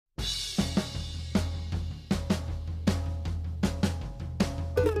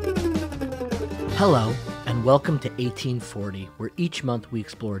Hello, and welcome to 1840, where each month we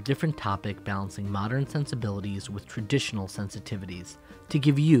explore a different topic balancing modern sensibilities with traditional sensitivities to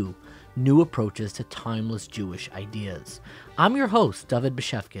give you new approaches to timeless Jewish ideas. I'm your host, David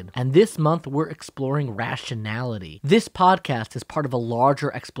Beshefkin, and this month we're exploring rationality. This podcast is part of a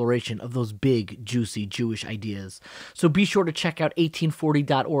larger exploration of those big, juicy Jewish ideas. So be sure to check out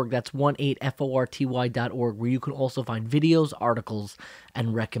 1840.org, that's 18forty.org, where you can also find videos, articles,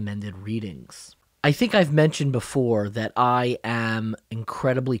 and recommended readings. I think I've mentioned before that I am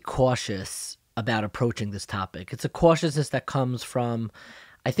incredibly cautious about approaching this topic. It's a cautiousness that comes from,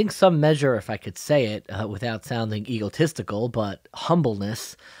 I think, some measure, if I could say it without sounding egotistical, but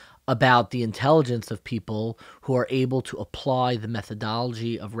humbleness about the intelligence of people who are able to apply the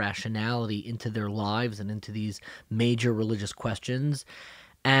methodology of rationality into their lives and into these major religious questions.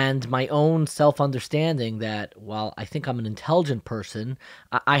 And my own self-understanding that while I think I'm an intelligent person,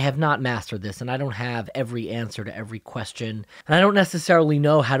 I have not mastered this, and I don't have every answer to every question. And I don't necessarily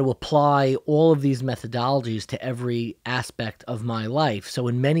know how to apply all of these methodologies to every aspect of my life. So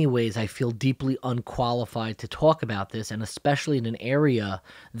in many ways, I feel deeply unqualified to talk about this, and especially in an area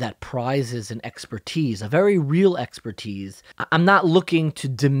that prizes an expertise, a very real expertise. I'm not looking to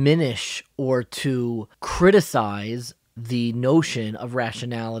diminish or to criticize the notion of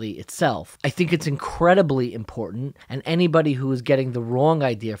rationality itself. I think it's incredibly important, and anybody who is getting the wrong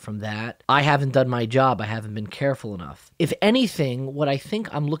idea from that, I haven't done my job, I haven't been careful enough. If anything, what I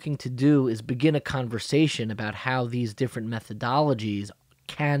think I'm looking to do is begin a conversation about how these different methodologies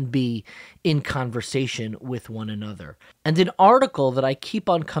can be in conversation with one another. And an article that I keep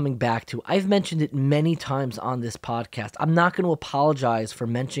on coming back to, I've mentioned it many times on this podcast. I'm not going to apologize for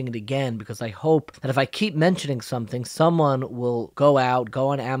mentioning it again, because I hope that if I keep mentioning something, someone will go out, go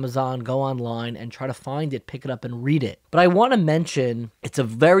on Amazon, go online, and try to find it, pick it up, and read it. But I want to mention, it's a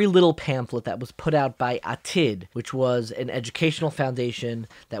very little pamphlet that was put out by Atid, which was an educational foundation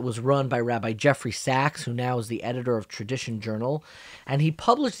that was run by Rabbi Jeffrey Sachs, who now is the editor of Tradition Journal. And he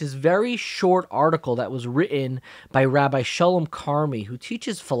published this very short article that was written by Rabbi Shalom Karmi, who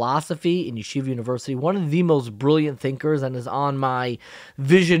teaches philosophy in Yeshiva University, one of the most brilliant thinkers, and is on my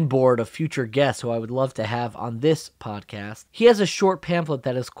vision board of future guests who I would love to have on this podcast. He has a short pamphlet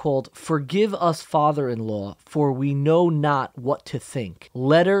that is called "Forgive Us, Father-in-Law, for We Know Not What to Think.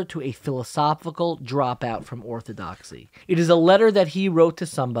 Letter to a Philosophical Dropout from Orthodoxy." It is a letter that he wrote to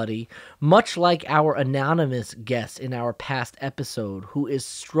somebody, much like our anonymous guest in our past episode, who is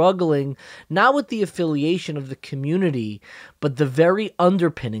struggling not with the affiliation of the community, but the very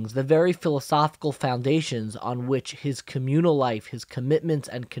underpinnings, the very philosophical foundations on which his communal life, his commitments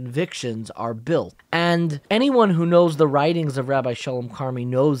and convictions are built. And anyone who knows the writings of Rabbi Shalom Karmi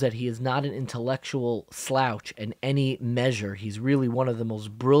knows that he is not an intellectual slouch in any measure. He's really one of the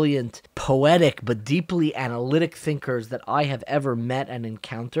most brilliant, poetic, but deeply analytic thinkers that I have ever met and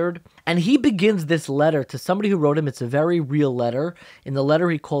encountered. And he begins this letter to somebody who wrote him. It's a very real letter. In the letter,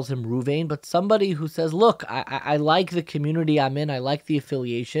 he calls him Ruvain, but somebody who says, look, I like the community I'm in. I like the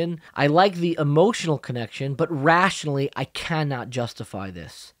affiliation. I like the emotional connection, but rationally, I cannot justify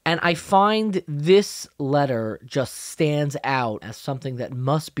this. And I find this letter just stands out as something that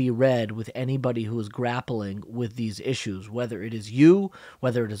must be read with anybody who is grappling with these issues, whether it is you,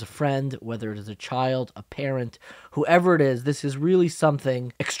 whether it is a friend, whether it is a child, a parent, whoever it is. This is really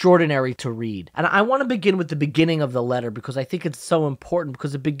something extraordinary to read. And I want to begin with the beginning of the letter, because I think it's so important,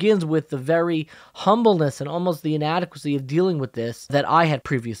 because it begins with the very humbleness and almost the inadequacy of dealing with this that I had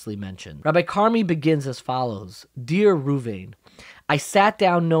previously mentioned. Rabbi Karmi begins as follows: Dear Ruvain, I sat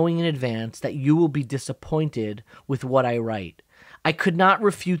down knowing in advance that you will be disappointed with what I write. I could not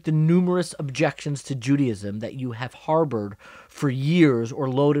refute the numerous objections to Judaism that you have harbored for years or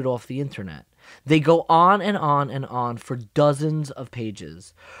loaded off the internet. They go on and on and on for dozens of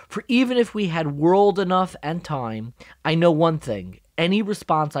pages. For even if we had world enough and time, I know one thing: any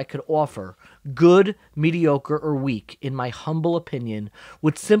response I could offer, good, mediocre, or weak, in my humble opinion,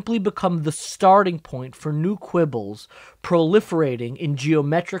 would simply become the starting point for new quibbles, proliferating in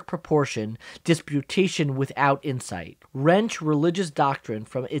geometric proportion, disputation without insight. Wrench religious doctrine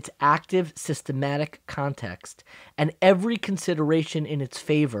from its active, systematic context, and every consideration in its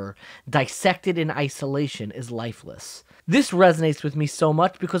favor, dissected in isolation, is lifeless. This resonates with me so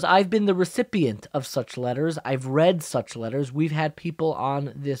much because I've been the recipient of such letters. I've read such letters. We've had people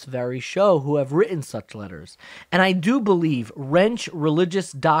on this very show who have written such letters. And I do believe wrench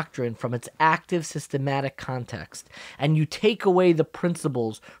religious doctrine from its active, systematic context, and you take away the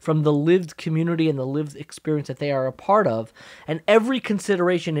principles from the lived community and the lived experience that they are a part of, and every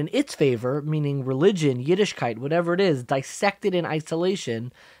consideration in its favor, meaning religion, Yiddishkeit, whatever it is, dissected in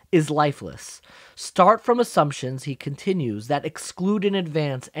isolation, is lifeless. Start from assumptions, he continues, that exclude in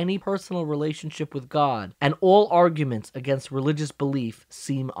advance any personal relationship with God, and all arguments against religious belief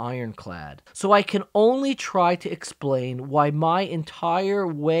seem ironclad. So I can only try to explain why my entire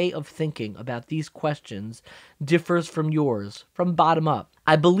way of thinking about these questions differs from yours, from bottom up.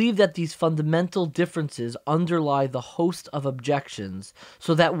 I believe that these fundamental differences underlie the host of objections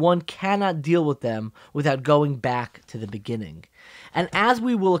so that one cannot deal with them without going back to the beginning. And as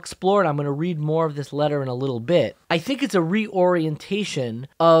we will explore, and I'm going to read more of this letter in a little bit, I think it's a reorientation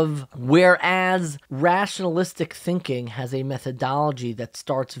of whereas rationalistic thinking has a methodology that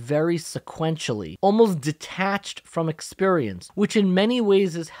starts very sequentially, almost detached from experience, which in many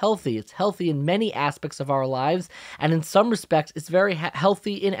ways is healthy. It's healthy in many aspects of our lives, and in some respects, it's very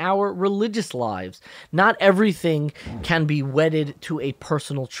healthy in our religious lives. Not everything can be wedded to a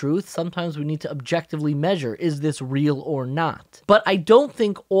personal truth. Sometimes we need to objectively measure, is this real or not? But I don't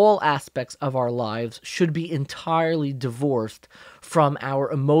think all aspects of our lives should be entirely divorced from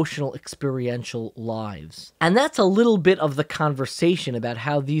our emotional, experiential lives. And that's a little bit of the conversation about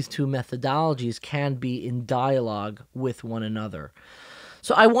how these two methodologies can be in dialogue with one another.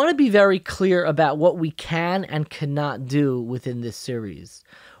 So I want to be very clear about what we can and cannot do within this series.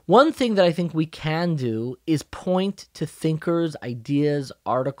 One thing that I think we can do is point to thinkers, ideas,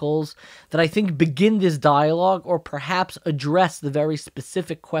 articles that I think begin this dialogue or perhaps address the very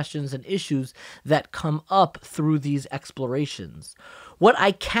specific questions and issues that come up through these explorations. What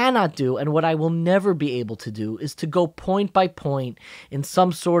I cannot do and what I will never be able to do is to go point by point in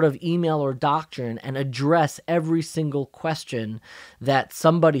some sort of email or doctrine and address every single question that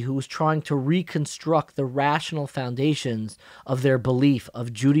somebody who is trying to reconstruct the rational foundations of their belief,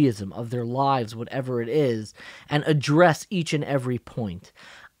 of Judaism, of their lives, whatever it is, and address each and every point.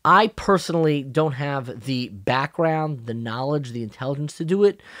 I personally don't have the background, the knowledge, the intelligence to do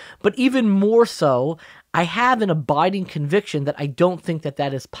it, but even more so, I have an abiding conviction that I don't think that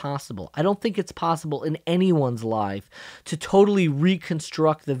that is possible. I don't think it's possible in anyone's life to totally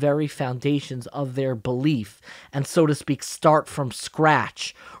reconstruct the very foundations of their belief and, so to speak, start from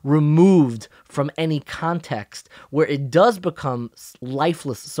scratch, removed from any context where it does become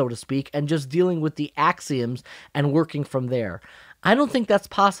lifeless, so to speak, and just dealing with the axioms and working from there. I don't think that's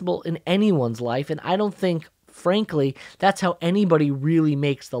possible in anyone's life, and I don't think, frankly, that's how anybody really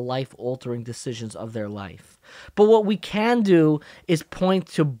makes the life-altering decisions of their life. But what we can do is point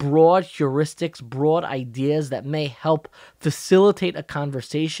to broad heuristics, broad ideas that may help facilitate a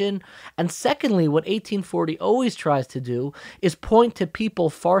conversation. And secondly, what 1840 always tries to do is point to people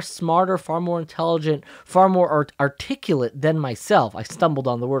far smarter, far more intelligent, far more articulate than myself. I stumbled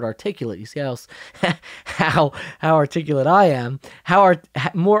on the word articulate. You see how articulate I am,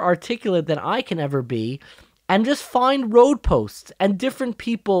 more articulate than I can ever be. And just find road posts, and different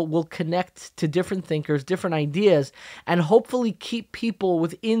people will connect to different thinkers, different ideas, and hopefully keep people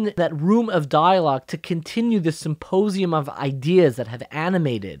within that room of dialogue to continue the symposium of ideas that have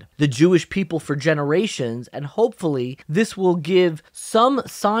animated the Jewish people for generations. And hopefully this will give some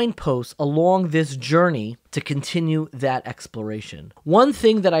signposts along this journey to continue that exploration. One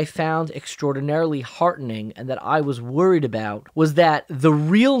thing that I found extraordinarily heartening and that I was worried about was that the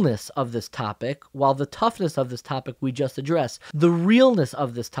realness of this topic, while the toughness of this topic we just addressed, the realness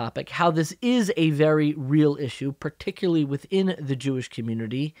of this topic, how this is a very real issue, particularly within the Jewish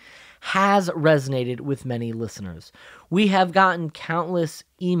community, has resonated with many listeners. We have gotten countless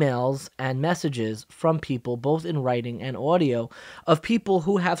emails and messages from people, both in writing and audio, of people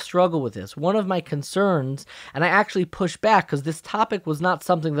who have struggled with this. One of my concerns, and I actually pushed back because this topic was not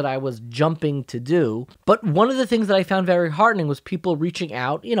something that I was jumping to do, but one of the things that I found very heartening was people reaching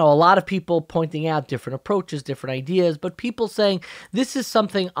out, a lot of people pointing out different approaches, different ideas, but people saying, this is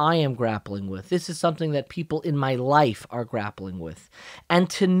something I am grappling with. This is something that people in my life are grappling with. And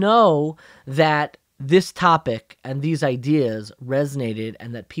to know that this topic and these ideas resonated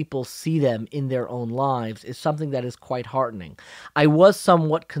and that people see them in their own lives is something that is quite heartening. I was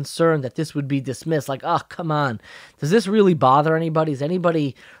somewhat concerned that this would be dismissed, like, oh, come on, does this really bother anybody? Is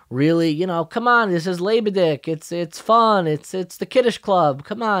anybody really, come on, this is Leibedik, it's fun, it's the Kiddush Club,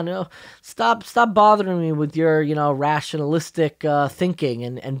 come on, stop bothering me with your, rationalistic thinking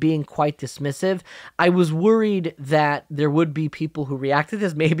and being quite dismissive. I was worried that there would be people who reacted to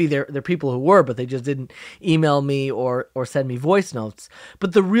this. Maybe there are people who were, but they just didn't email me or send me voice notes.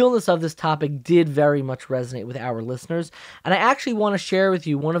 But the realness of this topic did very much resonate with our listeners, and I actually want to share with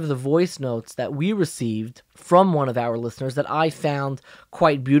you one of the voice notes that we received from one of our listeners that I found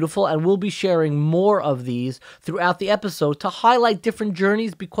quite beautiful. beautiful, and we'll be sharing more of these throughout the episode to highlight different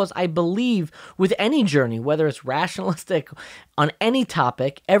journeys, because I believe with any journey, whether it's rationalistic on any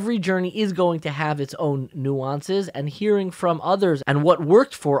topic, every journey is going to have its own nuances, and hearing from others and what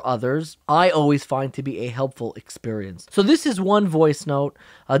worked for others, I always find to be a helpful experience. So this is one voice note,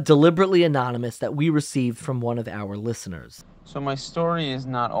 deliberately anonymous, that we received from one of our listeners. So my story is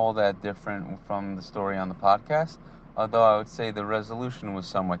not all that different from the story on the podcast, although I would say the resolution was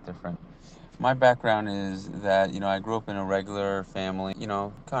somewhat different. My background is that, I grew up in a regular family,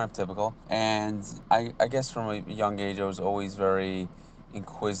 kind of typical. And I guess from a young age, I was always very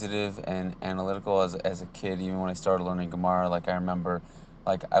inquisitive and analytical as a kid. Even when I started learning Gemara, I remember,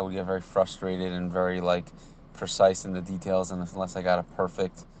 I would get very frustrated and very, precise in the details. And unless I got it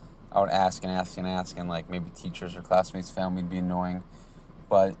perfect, I would ask and ask and ask. And, maybe teachers or classmates found me to be annoying.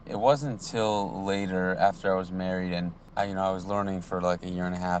 But it wasn't until later, after I was married, and I was learning for a year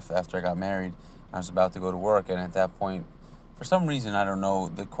and a half after I got married. I was about to go to work, and at that point, for some reason, I don't know,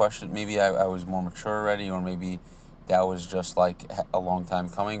 the question, maybe I was more mature already, or maybe that was just a long time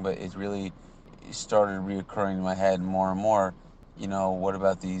coming, but it really started reoccurring in my head more and more. What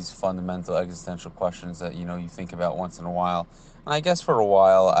about these fundamental existential questions that, you think about once in a while? And I guess for a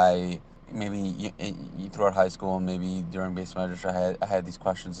while, maybe throughout high school and maybe during base measures, I had these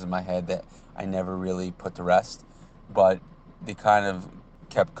questions in my head that I never really put to rest, but they kind of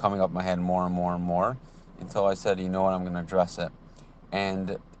kept coming up my head more and more and more until I said, you know what, I'm going to address it.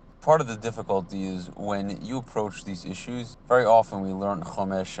 And part of the difficulty is when you approach these issues, very often we learn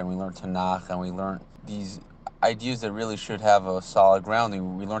Chumash and we learn Tanakh and we learn these ideas that really should have a solid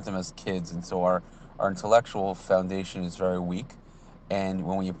grounding. We learned them as kids, and so our intellectual foundation is very weak. And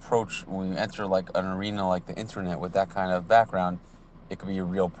when we enter an arena like the internet with that kind of background, it could be a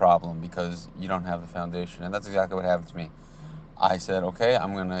real problem because you don't have the foundation. And that's exactly what happened to me. I said, okay,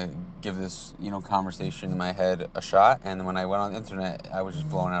 I'm going to give this, conversation in my head a shot. And when I went on the internet, I was just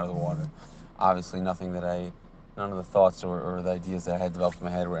blown out of the water. Obviously, none of the thoughts or the ideas that I had developed in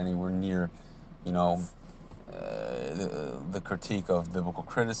my head were anywhere near, the critique of biblical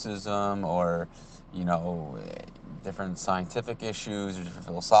criticism or, different scientific issues or different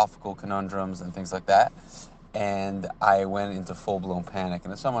philosophical conundrums and things like that. And I went into full-blown panic.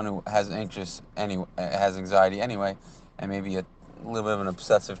 And as someone who has anxiety anyway, and maybe a little bit of an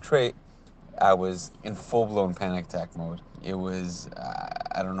obsessive trait, I was in full-blown panic attack mode. It was,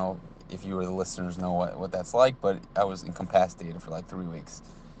 I don't know if you or the listeners know what that's like, but I was incapacitated for 3 weeks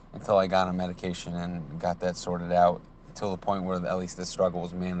until I got on medication and got that sorted out till the point where at least the struggle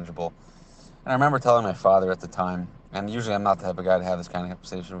was manageable. And I remember telling my father at the time, and usually I'm not the type of guy to have this kind of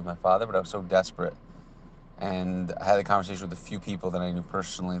conversation with my father, but I was so desperate. And I had a conversation with a few people that I knew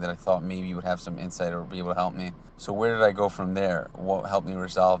personally that I thought maybe would have some insight or be able to help me. So where did I go from there? What helped me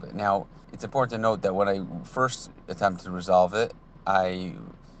resolve it? Now, it's important to note that when I first attempted to resolve it, I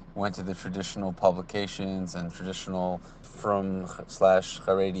went to the traditional publications and traditional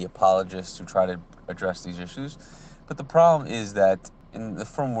Frum/Haredi apologists who try to address these issues. But the problem is that in the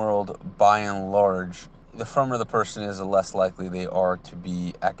Frum world, by and large, the frummer the person is, the less likely they are to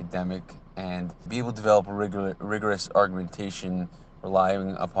be academic and be able to develop rigorous argumentation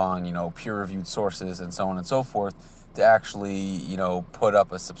relying upon, peer-reviewed sources and so on and so forth to actually, put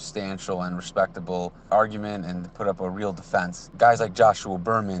up a substantial and respectable argument and put up a real defense. Guys like Joshua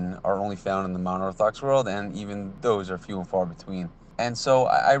Berman are only found in the modern Orthodox world, and even those are few and far between. And so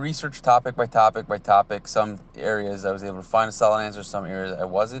I researched topic by topic by topic. Some areas I was able to find a solid answer, some areas I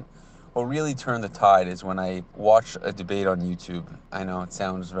wasn't. What really turned the tide is when I watched a debate on YouTube. I know it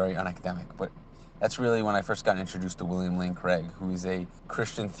sounds very unacademic, but that's really when I first got introduced to William Lane Craig, who is a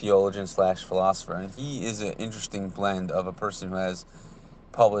Christian theologian/philosopher. And he is an interesting blend of a person who has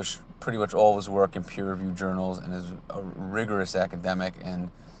published pretty much all of his work in peer-reviewed journals and is a rigorous academic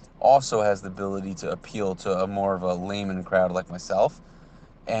and also has the ability to appeal to a more of a layman crowd like myself.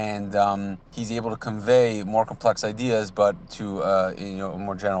 And he's able to convey more complex ideas, but to a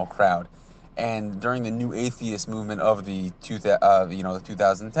more general crowd. And during the new atheist movement of the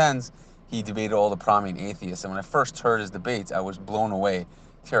 2010s, he debated all the prominent atheists. And when I first heard his debates, I was blown away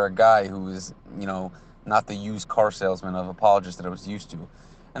to hear a guy who was, not the used car salesman of apologists that I was used to.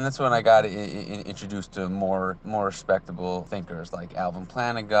 And that's when I got introduced to more respectable thinkers like Alvin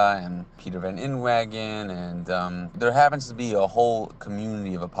Plantinga and Peter Van Inwagen. And there happens to be a whole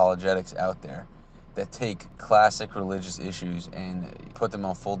community of apologetics out there that take classic religious issues and put them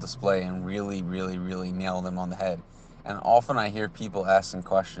on full display and really, really, really nail them on the head. And often I hear people asking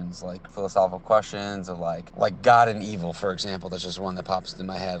questions like philosophical questions of like God and evil, for example. That's just one that pops into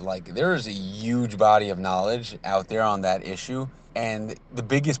my head. There is a huge body of knowledge out there on that issue. And the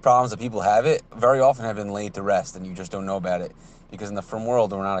biggest problems that people have it very often have been laid to rest, and you just don't know about it. Because in the frum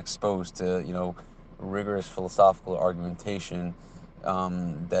world, we're not exposed to, rigorous philosophical argumentation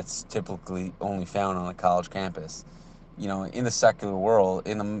that's typically only found on a college campus. In the secular world,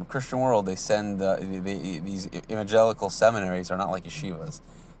 in the Christian world, they send these evangelical seminaries are not like yeshivas.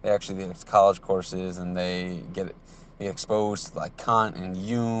 They have college courses, and they get exposed to like Kant and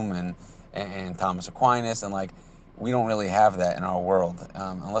Hume and Thomas Aquinas, and like we don't really have that in our world.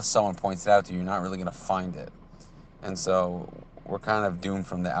 Unless someone points it out to you, you're not really going to find it. And so we're kind of doomed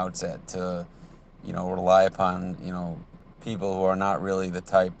from the outset to, rely upon, people who are not really the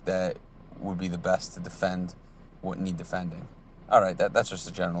type that would be the best to defend what need defending. All right, that's just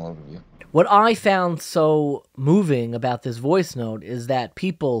a general overview. What I found so moving about this voice note is that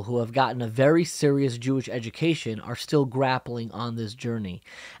people who have gotten a very serious Jewish education are still grappling on this journey.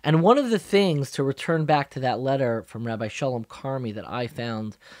 And one of the things, to return back to that letter from Rabbi Shalom Carmi, that I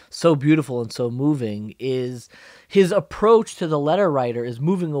found so beautiful and so moving is his approach to the letter writer is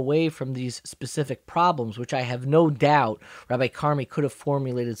moving away from these specific problems, which I have no doubt Rabbi Carmi could have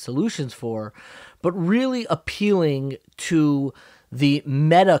formulated solutions for, but really appealing to the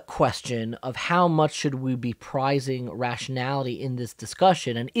meta question of how much should we be prizing rationality in this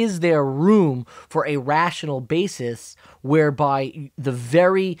discussion, and is there room for a rational basis whereby the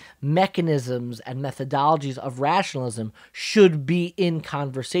very mechanisms and methodologies of rationalism should be in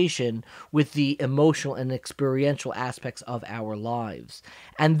conversation with the emotional and experiential aspects of our lives.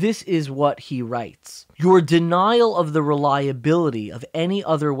 And this is what he writes. Your denial of the reliability of any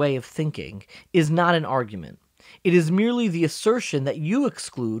other way of thinking is not an argument. It is merely the assertion that you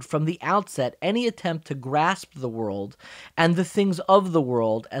exclude from the outset any attempt to grasp the world and the things of the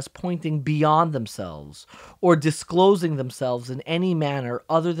world as pointing beyond themselves or disclosing themselves in any manner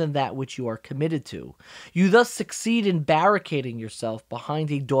other than that which you are committed to. You thus succeed in barricading yourself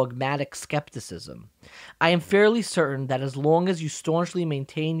behind a dogmatic skepticism. I am fairly certain that as long as you staunchly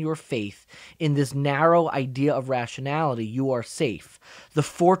maintain your faith in this narrow idea of rationality, you are safe. The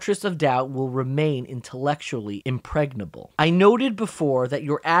fortress of doubt will remain intellectually impregnable. I noted before that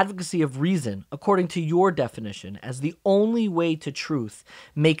your advocacy of reason, according to your definition, as the only way to truth,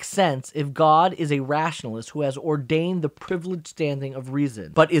 makes sense if God is a rationalist who has ordained the privileged standing of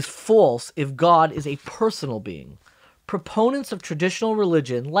reason, but is false if God is a personal being. Proponents of traditional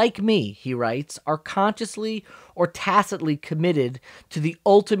religion, like me, he writes, are consciously or tacitly committed to the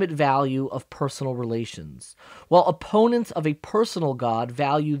ultimate value of personal relations, while opponents of a personal God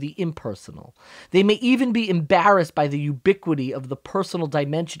value the impersonal. They may even be embarrassed by the ubiquity of the personal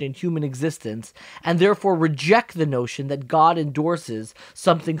dimension in human existence, and therefore reject the notion that God endorses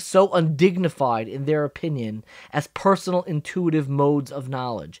something so undignified in their opinion as personal intuitive modes of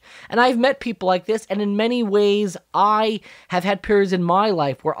knowledge. And I've met people like this, and in many ways I have had periods in my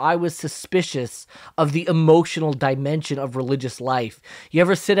life where I was suspicious of the emotional dimension of religious life. You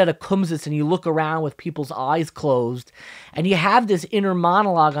ever sit at a kumsitz and you look around with people's eyes closed, and you have this inner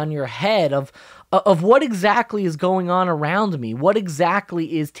monologue on your head of what exactly is going on around me, what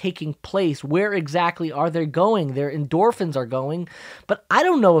exactly is taking place, where exactly are they going, their endorphins are going, but I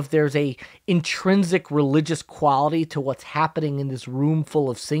don't know if there's a intrinsic religious quality to what's happening in this room full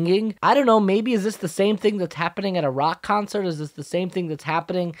of singing. I don't know, maybe is this the same thing that's happening at a rock concert? Is this the same thing that's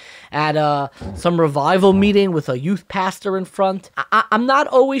happening at some revival meeting with a youth pastor in front? I'm not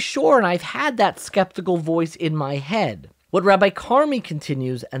always sure, and I've had that skeptical voice in my head. What Rabbi Carmi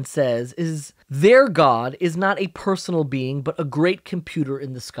continues and says is, their God is not a personal being, but a great computer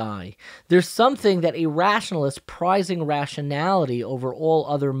in the sky. There's something that a rationalist prizing rationality over all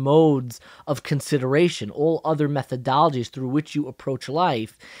other modes of consideration, all other methodologies through which you approach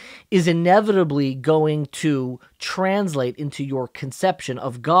life, is inevitably going to translate into your conception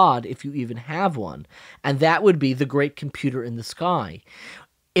of God, if you even have one. And that would be the great computer in the sky.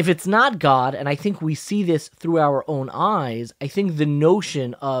 If it's not God, and I think we see this through our own eyes, I think the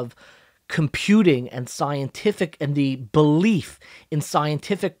notion of computing and scientific and the belief in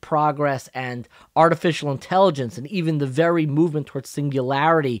scientific progress and artificial intelligence and even the very movement towards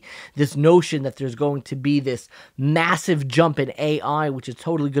singularity, this notion that there's going to be this massive jump in AI, which is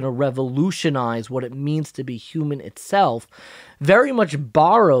totally going to revolutionize what it means to be human itself, very much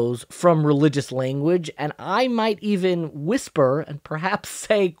borrows from religious language, and I might even whisper and perhaps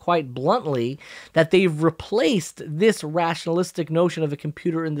say quite bluntly that they've replaced this rationalistic notion of a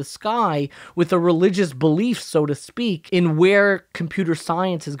computer in the sky ally with a religious belief, so to speak, in where computer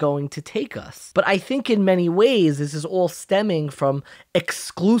science is going to take us. But I think in many ways, this is all stemming from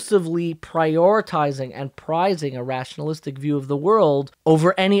exclusively prioritizing and prizing a rationalistic view of the world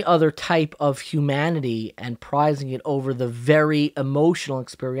over any other type of humanity and prizing it over the very emotional,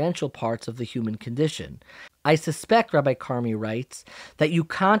 experiential parts of the human condition. I suspect, Rabbi Carmi writes, that you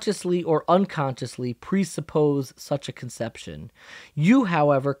consciously or unconsciously presuppose such a conception. You,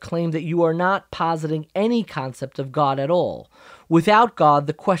 however, claim that you are not positing any concept of God at all. Without God,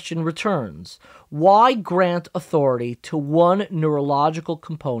 the question returns: why grant authority to one neurological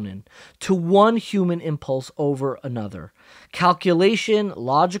component, to one human impulse over another? Calculation,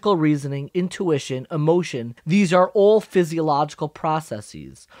 logical reasoning, intuition, emotion, these are all physiological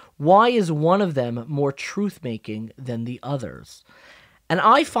processes. Why is one of them more truth-making than the others? And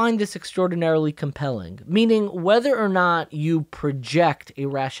I find this extraordinarily compelling, meaning whether or not you project a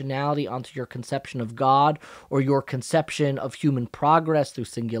rationality onto your conception of God or your conception of human progress through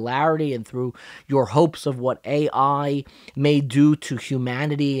singularity and through your hopes of what AI may do to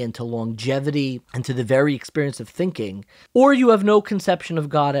humanity and to longevity and to the very experience of thinking, or you have no conception of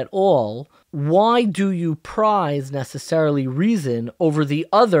God at all, why do you prize necessarily reason over the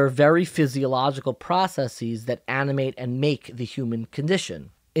other very physiological processes that animate and make the human condition?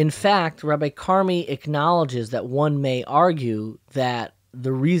 In fact, Rabbi Carmi acknowledges that one may argue that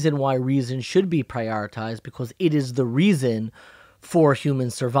the reason why reason should be prioritized because it is the reason for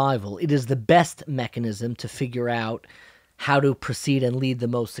human survival. It is the best mechanism to figure out how to proceed and lead the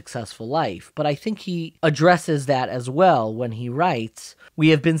most successful life. But I think he addresses that as well when he writes, we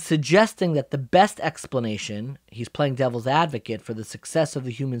have been suggesting that the best explanation, he's playing devil's advocate, for the success of the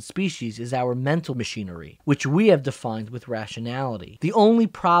human species is our mental machinery, which we have defined with rationality. The only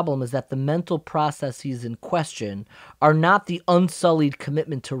problem is that the mental processes in question are not the unsullied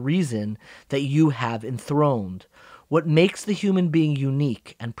commitment to reason that you have enthroned. What makes the human being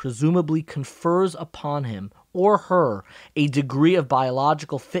unique and presumably confers upon him or her a degree of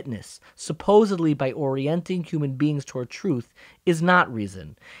biological fitness, supposedly by orienting human beings toward truth, is not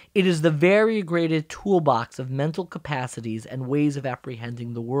reason. It is the variegated toolbox of mental capacities and ways of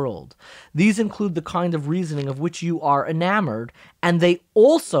apprehending the world. These include the kind of reasoning of which you are enamored, and they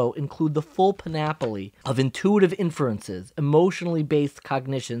also include the full panoply of intuitive inferences, emotionally based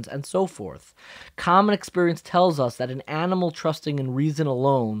cognitions, and so forth. Common experience tells us that an animal trusting in reason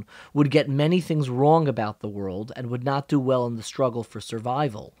alone would get many things wrong about the world and would not do well in the struggle for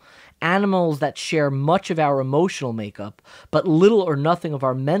survival. Animals that share much of our emotional makeup, but little or nothing of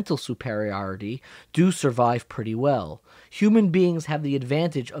our mental superiority, do survive pretty well. Human beings have the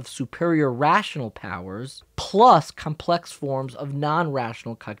advantage of superior rational powers, plus complex forms of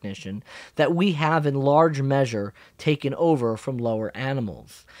non-rational cognition that we have in large measure taken over from lower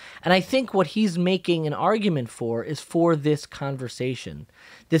animals. And I think what he's making an argument for is for this conversation.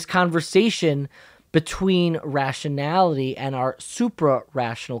 This conversation between rationality and our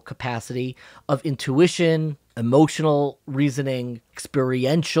supra-rational capacity of intuition, emotional reasoning,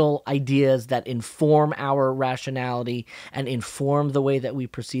 experiential ideas that inform our rationality and inform the way that we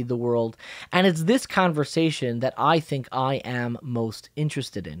perceive the world. And it's this conversation that I think I am most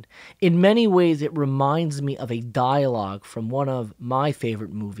interested in. In many ways, it reminds me of a dialogue from one of my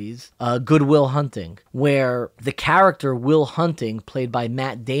favorite movies, Good Will Hunting, where the character Will Hunting, played by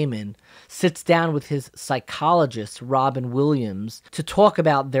Matt Damon, sits down with his psychologist, Robin Williams, to talk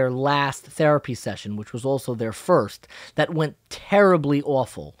about their last therapy session, which was also their first, that went terribly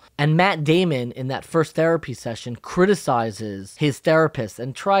awful. And Matt Damon, in that first therapy session, criticizes his therapist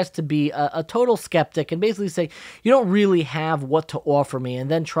and tries to be a total skeptic and basically say, you don't really have what to offer me, and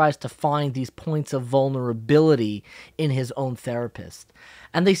then tries to find these points of vulnerability in his own therapist.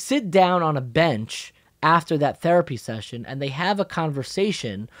 And they sit down on a bench after that therapy session, and they have a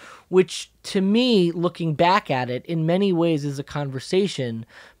conversation, which to me, looking back at it, in many ways is a conversation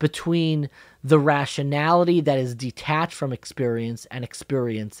between the rationality that is detached from experience and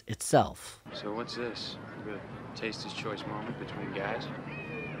experience itself. So what's this? We're gonna taste his choice moment between guys?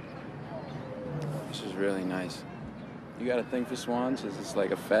 This is really nice. You got a thing for swans? Is this like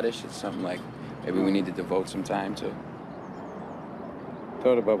a fetish? It's something like maybe we need to devote some time to?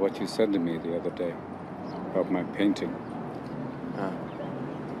 Thought about what you said to me the other day about my painting.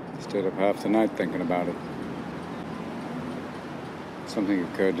 Stayed up half the night thinking about it. Something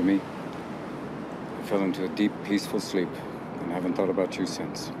occurred to me. I fell into a deep, peaceful sleep and haven't thought about you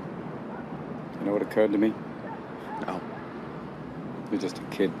since. You know what occurred to me? No. You're just a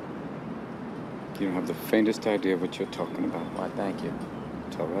kid. You don't have the faintest idea what you're talking about. Why, thank you.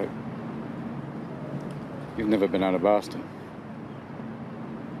 It's all right. You've never been out of Boston.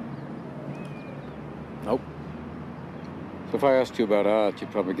 Nope. So if I asked you about art,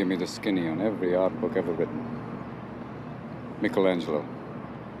 you'd probably give me the skinny on every art book ever written. Michelangelo.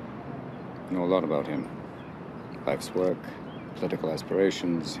 I know a lot about him. Life's work, political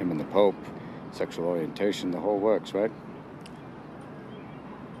aspirations, him and the Pope, sexual orientation, the whole works, right?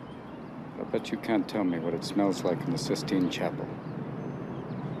 I bet you can't tell me what it smells like in the Sistine Chapel.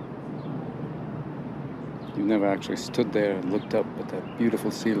 You've never actually stood there and looked up at that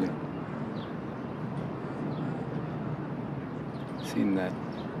beautiful ceiling. Seen that.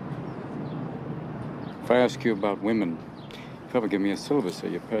 If I ask you about women, you'd probably give me a syllabus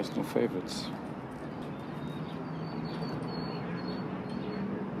of your personal favorites.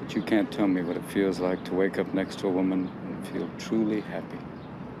 But you can't tell me what it feels like to wake up next to a woman and feel truly happy.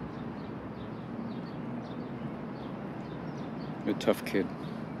 You're a tough kid.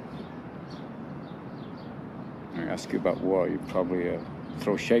 I ask you about war, you'd probably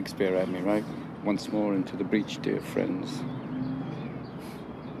throw Shakespeare at me, right? Once more into the breach, dear friends.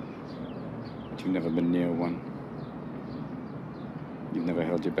 But you've never been near one. You've never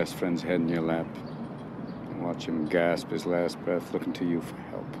held your best friend's head in your lap and watch him gasp his last breath looking to you for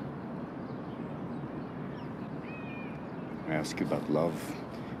help. I ask you about love,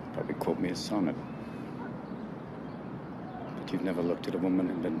 you'd probably quote me a sonnet. But you've never looked at a woman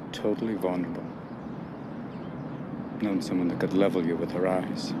and been totally vulnerable. Known someone that could level you with her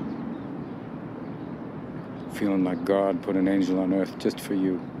eyes. Feeling like God put an angel on earth just for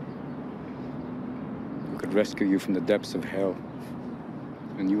you. Who could rescue you from the depths of hell.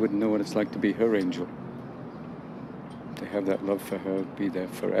 And you wouldn't know what it's like to be her angel. To have that love for her be there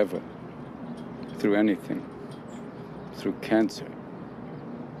forever. Through anything. Through cancer.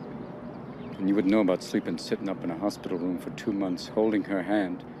 And you would know about sleeping sitting up in a hospital room for 2 months, holding her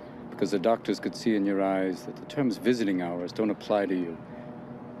hand, because the doctors could see in your eyes that the terms visiting hours don't apply to you.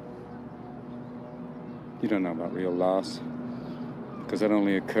 You don't know about real loss, because that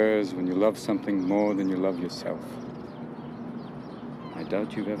only occurs when you love something more than you love yourself. I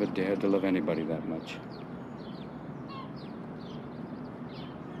doubt you've ever dared to love anybody that much.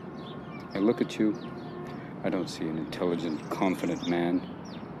 I look at you, I don't see an intelligent, confident man.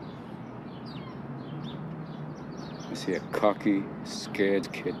 I see a cocky,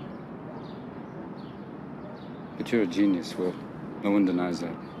 scared kid. But you're a genius, Will. No one denies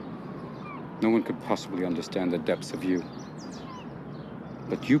that. No one could possibly understand the depths of you.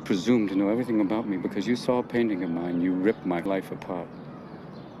 But you presume to know everything about me because you saw a painting of mine. You ripped my life apart.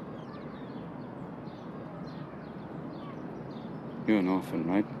 You're an orphan,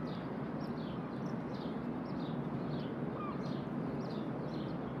 right?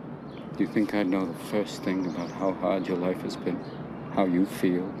 Do you think I'd know the first thing about how hard your life has been? How you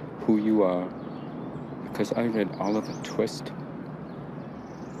feel? Who you are? Because I read Oliver Twist.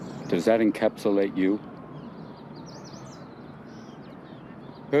 Does that encapsulate you?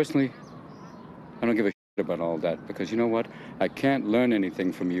 Personally, I don't give a shit about all that, because you know what? I can't learn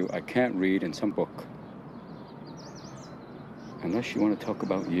anything from you. I can't read in some book. Unless you want to talk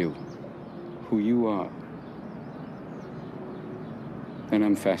about you, who you are. Then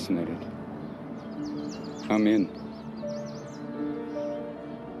I'm fascinated. I'm in.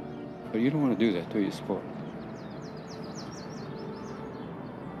 But you don't want to do that, do you, sport?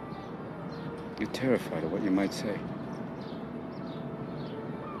 You're terrified of what you might say.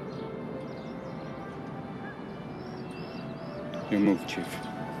 Your move, Chief.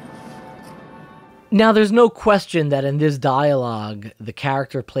 Now, there's no question that in this dialogue, the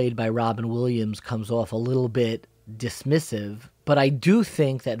character played by Robin Williams comes off a little bit dismissive, but I do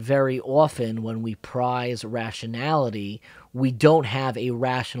think that very often when we prize rationality, we don't have a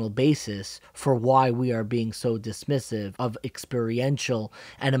rational basis for why we are being so dismissive of experiential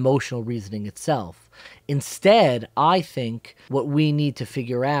and emotional reasoning itself. Instead, I think what we need to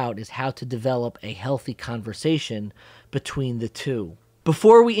figure out is how to develop a healthy conversation between the two.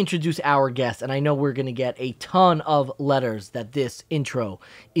 Before we introduce our guest, and I know we're going to get a ton of letters that this intro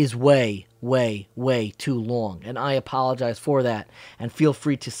is way too long, and I apologize for that, and feel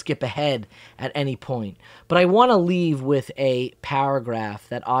free to skip ahead at any point. But I want to leave with a paragraph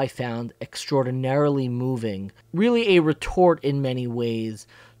that I found extraordinarily moving, really a retort in many ways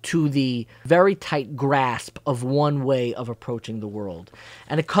to the very tight grasp of one way of approaching the world.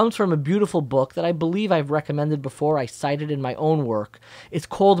 And it comes from a beautiful book that I believe I've recommended before. I cited in my own work. It's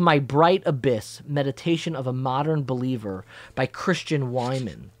called My Bright Abyss, Meditation of a Modern Believer by Christian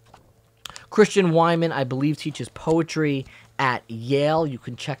Wyman. Christian Wyman, I believe, teaches poetry at Yale. You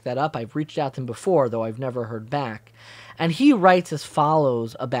can check that up. I've reached out to him before, though I've never heard back. And he writes as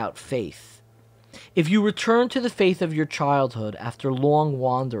follows about faith. If you return to the faith of your childhood after long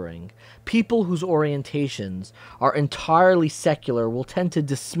wandering, people whose orientations are entirely secular will tend to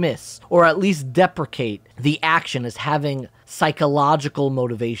dismiss, or at least deprecate, the action as having psychological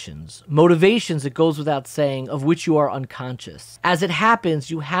motivations. Motivations, it goes without saying, of which you are unconscious. As it happens,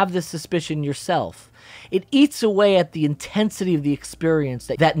 you have this suspicion yourself. It eats away at the intensity of the experience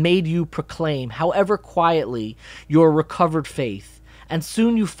that made you proclaim, however quietly, your recovered faith. And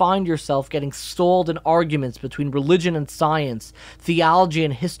soon you find yourself getting stalled in arguments between religion and science, theology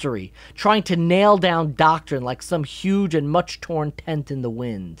and history, trying to nail down doctrine like some huge and much-torn tent in the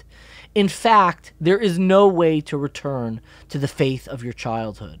wind. In fact, there is no way to return to the faith of your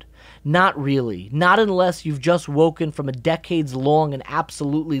childhood. Not really. Not unless you've just woken from a decades-long and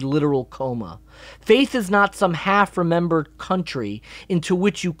absolutely literal coma. Faith is not some half-remembered country into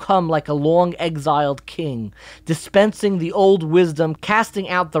which you come like a long-exiled king, dispensing the old wisdom, casting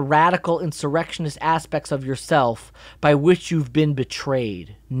out the radical insurrectionist aspects of yourself by which you've been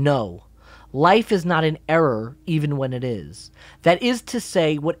betrayed. No. Life is not an error, even when it is. That is to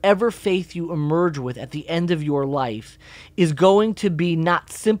say, whatever faith you emerge with at the end of your life is going to be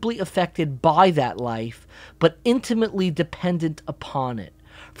not simply affected by that life, but intimately dependent upon it.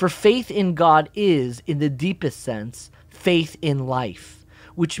 For faith in God is, in the deepest sense, faith in life,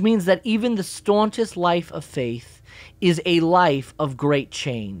 which means that even the staunchest life of faith is a life of great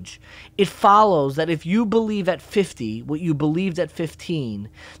change. It follows that if you believe at 50 what you believed at 15,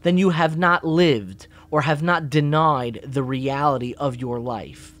 then you have not lived or have not denied the reality of your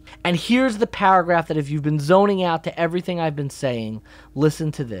life. And here's the paragraph that if you've been zoning out to everything I've been saying,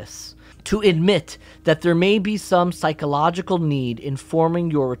 listen to this. To admit that there may be some psychological need informing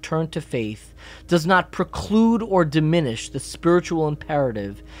your return to faith does not preclude or diminish the spiritual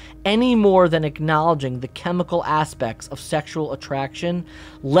imperative any more than acknowledging the chemical aspects of sexual attraction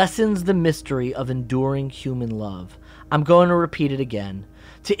lessens the mystery of enduring human love. I'm going to repeat it again.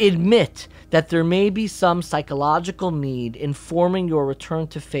 To admit that there may be some psychological need informing your return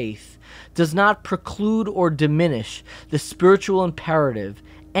to faith does not preclude or diminish the spiritual imperative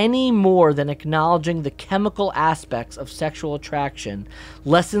any more than acknowledging the chemical aspects of sexual attraction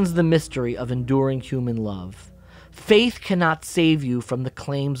lessens the mystery of enduring human love. Faith cannot save you from the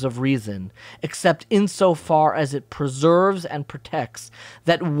claims of reason, except insofar as it preserves and protects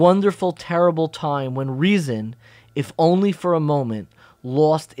that wonderful, terrible time when reason, if only for a moment,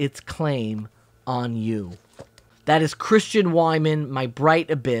 lost its claim on you. That is Christian Wyman, My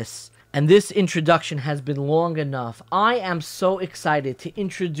Bright Abyss, and this introduction has been long enough. I am so excited to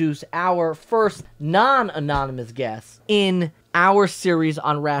introduce our first non-anonymous guest in our series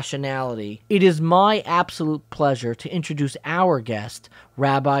on rationality. It is my absolute pleasure to introduce our guest,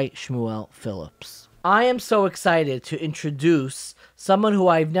 Rabbi Shmuel Phillips. I am so excited to introduce someone who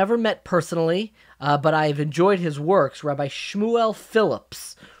I've never met personally, but I've enjoyed his works, Rabbi Shmuel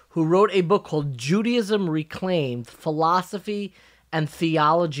Phillips, who wrote a book called Judaism Reclaimed, Philosophy and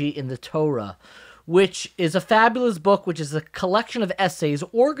Theology in the Torah, which is a fabulous book, which is a collection of essays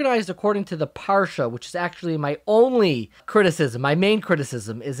organized according to the Parsha, which is actually my only criticism. My main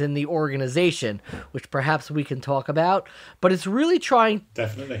criticism is in the organization, which perhaps we can talk about, but it's really trying...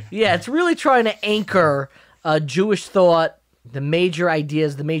 Definitely. Yeah, it's really trying to anchor Jewish thought, the major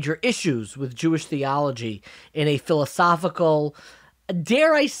ideas, the major issues with Jewish theology in a philosophical,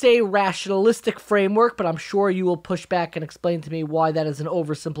 dare I say, rationalistic framework, but I'm sure you will push back and explain to me why that is an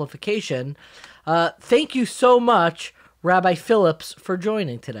oversimplification. Thank you so much, Rabbi Phillips, for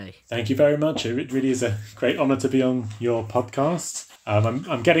joining today. Thank you very much. It really is a great honor to be on your podcast.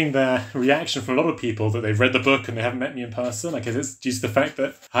 I'm getting the reaction from a lot of people that they've read the book and they haven't met me in person. I guess it's due to the fact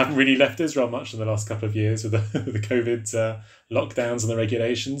that I haven't really left Israel much in the last couple of years with the COVID lockdowns and the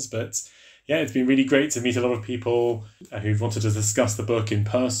regulations. But yeah, it's been really great to meet a lot of people who've wanted to discuss the book in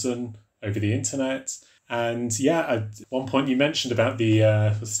person, over the internet. And yeah, at one point you mentioned about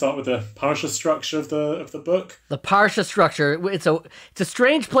the start with the parsha structure of the book. The parsha structure, it's a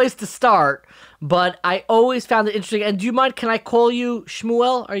strange place to start, but I always found it interesting. And do you mind, can I call you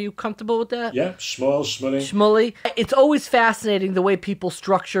Shmuel? Are you comfortable with that? Yeah, Shmuel, Shmuley. Shmuley. It's always fascinating the way people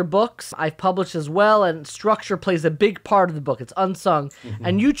structure books. I've published as well, and structure plays a big part of the book. It's unsung. Mm-hmm.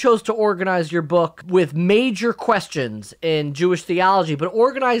 And you chose to organize your book with major questions in Jewish theology, but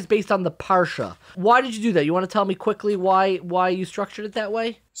organized based on the parsha. Why did you do that? You want to tell me quickly why you structured it that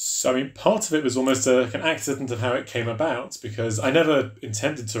way? So, I mean, part of it was almost an accident of how it came about, because I never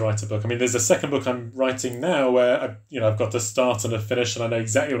intended to write a book. I mean, there's a second book I'm writing now where I've got a start and a finish, and I know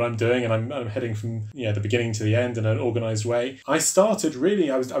exactly what I'm doing, and I'm heading from the beginning to the end in an organized way. I started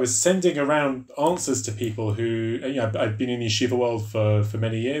really, I was sending around answers to people who, I've been in the yeshiva world for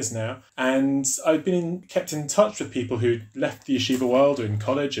many years now, and I've been kept in touch with people who left the yeshiva world or in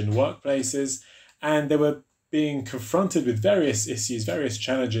college and workplaces, and they were being confronted with various issues, various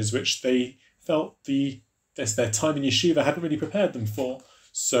challenges, which they felt their time in yeshiva hadn't really prepared them for.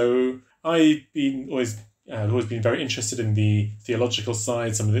 So I've always been very interested in the theological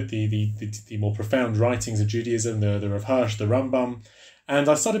side, some of the more profound writings of Judaism, the Rav Hirsch, the Rambam, and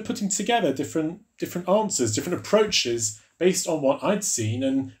I started putting together different answers, different approaches based on what I'd seen,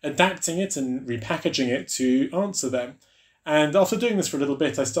 and adapting it and repackaging it to answer them. And after doing this for a little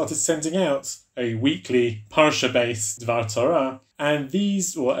bit, I started sending out a weekly Parsha-based Dvar Torah. And at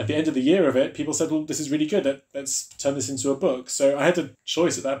the end of the year of it, people said, well, this is really good. Let's turn this into a book. So I had a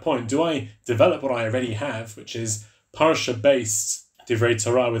choice at that point. Do I develop what I already have, which is Parsha-based Divrei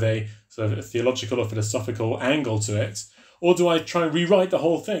Torah with a sort of a theological or philosophical angle to it? Or do I try and rewrite the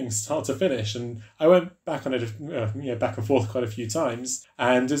whole thing, start to finish? And I went back on it, back and forth quite a few times.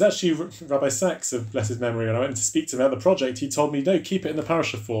 And it was actually Rabbi Sachs of blessed memory, when I went to speak to him about the project, he told me, no, keep it in the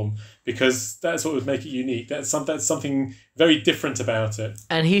parasha form, because that's what would make it unique. That's something very different about it.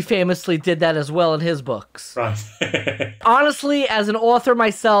 And he famously did that as well in his books. Right. Honestly, as an author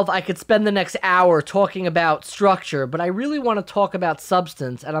myself, I could spend the next hour talking about structure, but I really want to talk about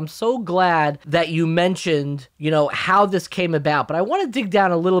substance. And I'm so glad that you mentioned, how this came about. But I want to dig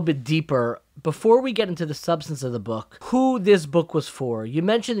down a little bit deeper before we get into the substance of the book, who this book was for. You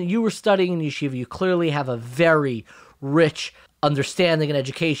mentioned that you were studying in yeshiva. You clearly have a very rich understanding and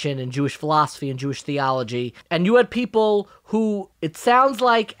education in Jewish philosophy and Jewish theology. And you had people who, it sounds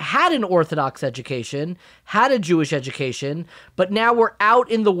like, had an Orthodox education, had a Jewish education, but now we're out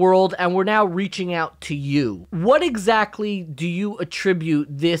in the world and we're now reaching out to you. What exactly do you attribute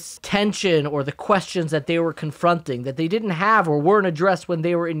this tension or the questions that they were confronting, that they didn't have or weren't addressed when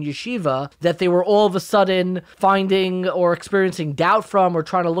they were in yeshiva, that they were all of a sudden finding or experiencing doubt from or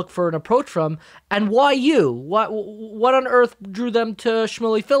trying to look for an approach from? And why you? What on earth drew them to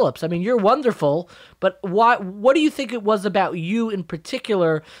Shmuel Phillips? I mean, you're wonderful, but what do you think it was about you in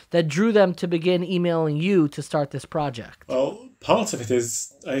particular that drew them to begin emailing you to start this project? Well, part of it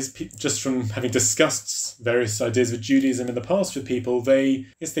is just from having discussed various ideas of Judaism in the past with people, they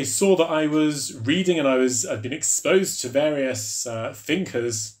saw that I was reading and I'd been exposed to various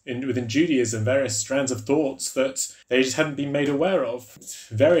thinkers within Judaism, various strands of thoughts that they just hadn't been made aware of.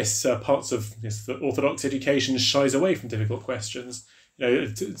 Various parts of the Orthodox education shies away from difficult questions.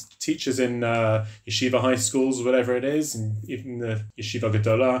 Teachers in yeshiva high schools or whatever it is, and even the yeshiva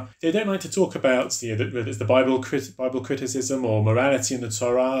gedolah, they don't like to talk about whether it's the Bible criticism or morality in the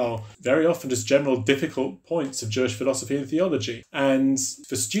Torah, or very often just general difficult points of Jewish philosophy and theology. And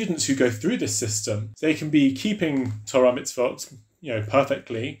for students who go through this system, they can be keeping Torah mitzvot,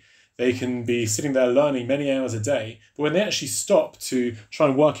 perfectly. They can be sitting there learning many hours a day, but when they actually stop to try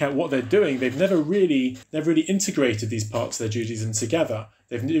and work out what they're doing, they've never really integrated these parts of their Judaism together.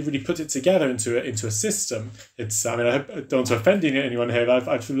 They've never really put it together into a system. I don't want to offend anyone here, but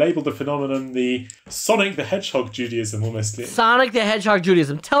I've labelled the phenomenon the Sonic the Hedgehog Judaism, almost. Sonic the Hedgehog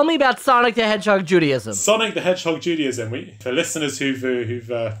Judaism. Tell me about Sonic the Hedgehog Judaism. Sonic the Hedgehog Judaism. For listeners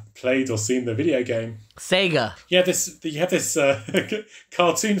who've played or seen the video game, Sega. You have this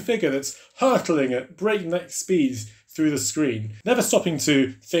cartoon figure that's hurtling at breakneck speeds through the screen, never stopping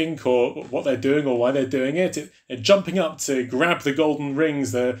to think or what they're doing or why they're doing it. Jumping up to grab the golden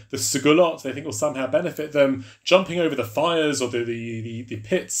rings, the segulot they think will somehow benefit them, jumping over the fires or the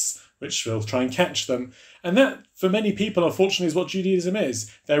pits which will try and catch them. And that, for many people, unfortunately, is what Judaism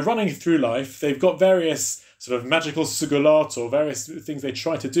is. They're running through life. They've got various sort of magical segulot or various things they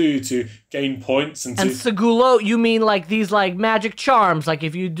try to do to gain points. And segulot, you mean like these magic charms? Like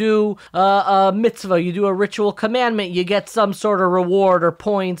if you do a mitzvah, you do a ritual commandment, you get some sort of reward or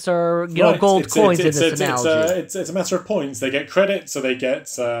points or gold coins in this analogy. It's a matter of points. They get credits or they get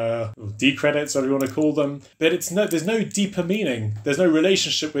decredits, whatever you want to call them. But there's no deeper meaning. There's no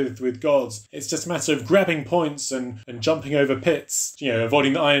relationship with God. It's just a matter of grabbing points and jumping over pits,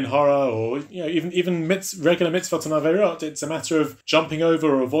 avoiding the iron horror, or even regular mitzvot and averot. It's a matter of jumping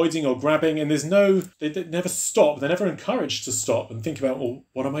over or avoiding or grabbing, and they never stop. They're never encouraged to stop and think about, well,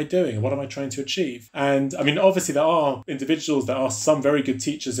 what am I doing? What am I trying to achieve? And I mean, obviously there are some very good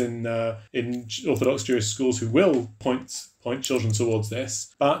teachers in Orthodox Jewish schools who will point children towards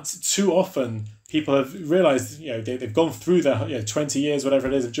this, but too often people have realized, they've gone through the 20 years, whatever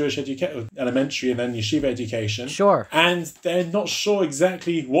it is, of Jewish education, elementary and then yeshiva education. Sure. And they're not sure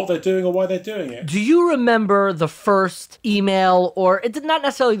exactly what they're doing or why they're doing it. Do you remember the first email, or it's not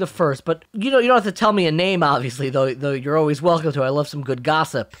necessarily the first, but you don't have to tell me a name, obviously, though you're always welcome to. I love some good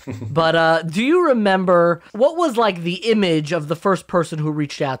gossip. But do you remember what was like the image of the first person who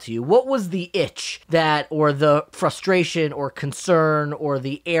reached out to you? What was the itch or the frustration or concern or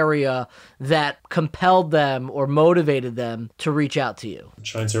the area that compelled them or motivated them to reach out to you? I'm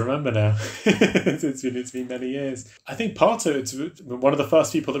trying to remember now. It's been many years. I think part of it, one of the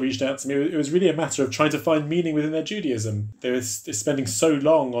first people that reached out to me, it was really a matter of trying to find meaning within their Judaism. They're spending so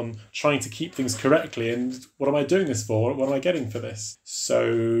long on trying to keep things correctly, and what am I doing this for? What am I getting for this?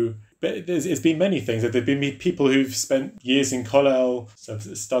 So... But it's been many things. There have been people who've spent years in Kollel,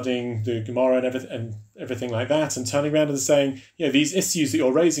 studying the Gemara and everything like that, and turning around and saying, these issues that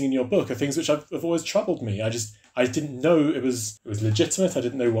you're raising in your book are things which have always troubled me. I didn't know it was legitimate. I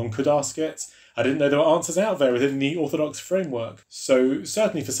didn't know one could ask it. I didn't know there were answers out there within the Orthodox framework. So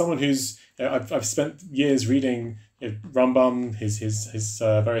certainly for someone who's, I've spent years reading Rambam, his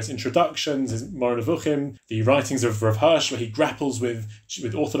various introductions, his Moreh Nevuchim, the writings of Rav Hirsch, where he grapples with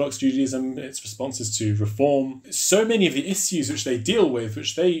Orthodox Judaism, its responses to reform. So many of the issues which they deal with,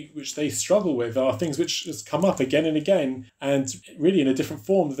 which they struggle with, are things which has come up again and again, and really in a different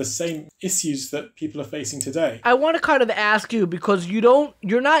form, the same issues that people are facing today. I want to kind of ask you, because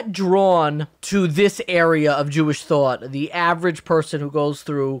you're not drawn to this area of Jewish thought. The average person who goes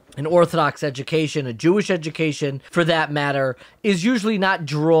through an Orthodox education, a Jewish education, for that matter, is usually not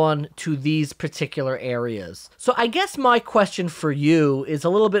drawn to these particular areas. So I guess my question for you is a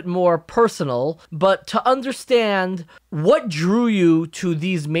little bit more personal, but to understand what drew you to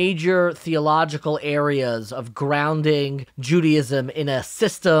these major theological areas of grounding Judaism in a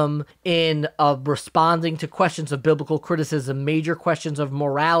system, in responding to questions of biblical criticism, major questions of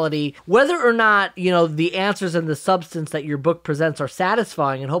morality, whether or not, the answers and the substance that your book presents are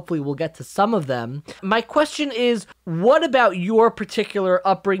satisfying, and hopefully we'll get to some of them. My question is, what about your particular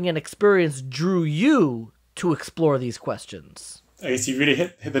upbringing and experience drew you to explore these questions? I guess you really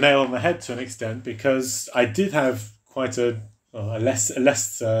hit the nail on the head to an extent, because I did have quite a less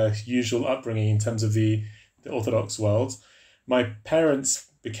usual upbringing in terms of the Orthodox world. My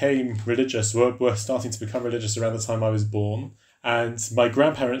parents became religious, were starting to become religious around the time I was born, and my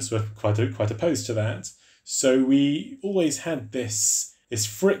grandparents were quite opposed to that. So we always had this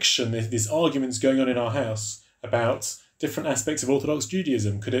friction, these arguments going on in our house about different aspects of Orthodox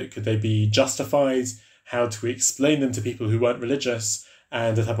Judaism. Could they be justified? How do we explain them to people who weren't religious?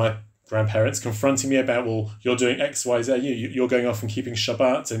 And I'd have my grandparents confronting me about, well, you're doing X, Y, Z, you're going off and keeping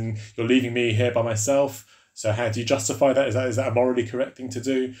Shabbat, and you're leaving me here by myself. So how do you justify that? Is that a morally correct thing to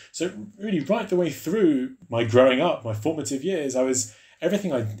do? So really, right the way through my growing up, my formative years,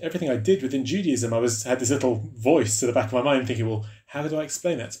 everything I did within Judaism, had this little voice to the back of my mind thinking, well, how do I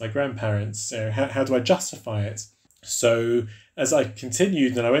explain that to my grandparents? How do I justify it? So as I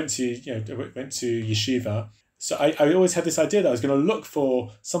continued and I went to yeshiva, so I always had this idea that I was going to look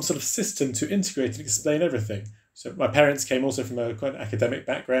for some sort of system to integrate and explain everything. So my parents came also from a quite academic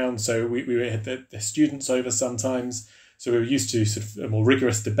background, so we had the students over sometimes. So we were used to sort of a more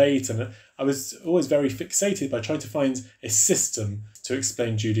rigorous debate, and I was always very fixated by trying to find a system to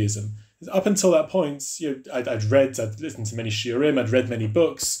explain Judaism. Up until that point, I'd listened to many shiurim, I'd read many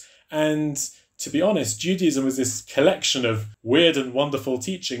books, and to be honest, Judaism was this collection of weird and wonderful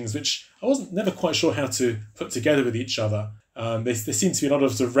teachings, which I wasn't never quite sure how to put together with each other. There seemed to be a lot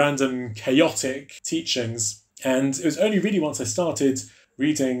of sort of random, chaotic teachings, and it was only really once I started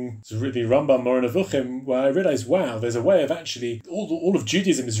reading the Rambam Moreh Nevuchim where I realized, wow, there's a way of actually, all of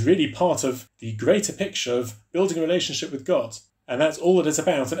Judaism is really part of the greater picture of building a relationship with God. And that's all that it's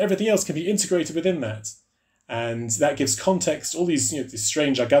about. And everything else can be integrated within that. And that gives context, all these, these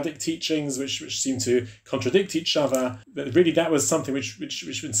strange Agadic teachings which seem to contradict each other. But really that was something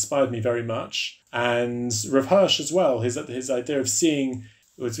which inspired me very much. And Rav Hirsch as well, his idea of seeing,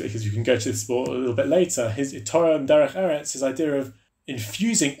 because you can go to this a little bit later, his Torah and Derech Eretz, his idea of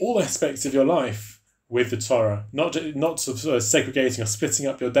infusing all aspects of your life with the Torah, not sort of segregating or splitting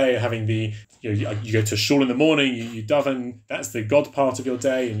up your day, having you go to shul in the morning, you daven, that's the God part of your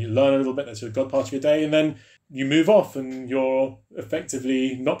day, and you learn a little bit, that's the God part of your day, and then you move off and you're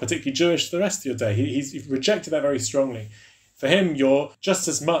effectively not particularly Jewish the rest of your day. He's rejected that very strongly. For him, you're just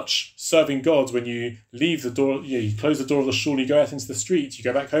as much serving God when you leave the door, you close the door of the shul, you go out into the street, you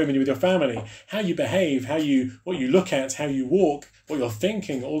go back home and you're with your family. How you behave, what you look at, how you walk, what you're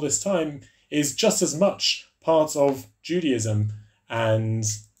thinking all this time is just as much part of Judaism. And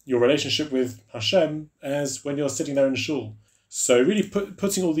your relationship with Hashem as when you're sitting there in shul. So really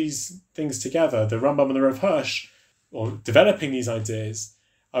putting all these things together, the Rambam and the Rav Hirsch, or developing these ideas,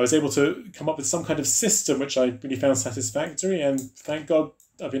 I was able to come up with some kind of system which I really found satisfactory, and thank God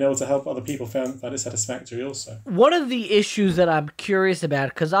I've been able to help other people find it satisfactory also. One of the issues that I'm curious about,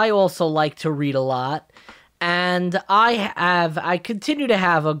 because I also like to read a lot, and I continue to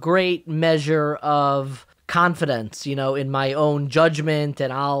have a great measure of confidence, in my own judgment,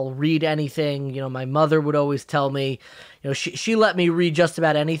 and I'll read anything. My mother would always tell me, she let me read just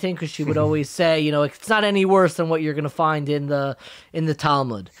about anything, because she would always say, it's not any worse than what you're going to find in the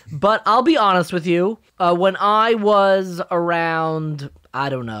Talmud. But I'll be honest with you, when I was around, I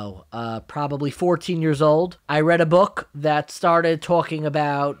don't know, probably 14 years old, I read a book that started talking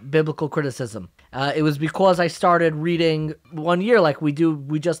about biblical criticism. It was because I started reading one year, like we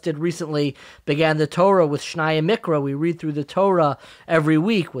just did recently, began the Torah with Shnaya Mikra. We read through the Torah every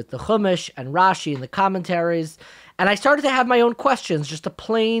week with the Chumash and Rashi and the commentaries. And I started to have my own questions, just a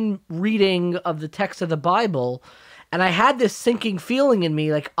plain reading of the text of the Bible. And I had this sinking feeling in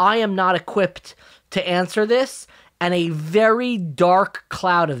me, like I am not equipped to answer this. And a very dark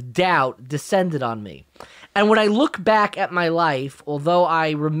cloud of doubt descended on me. And when I look back at my life, although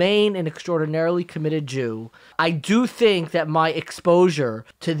I remain an extraordinarily committed Jew, I do think that my exposure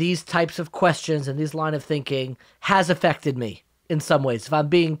to these types of questions and this line of thinking has affected me in some ways, if I'm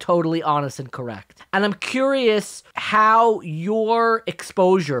being totally honest and correct. And I'm curious how your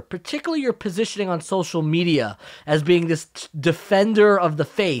exposure, particularly your positioning on social media as being this defender of the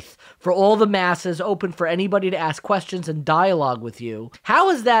faith for all the masses, open for anybody to ask questions and dialogue with you, how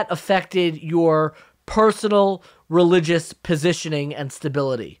has that affected your personal religious positioning and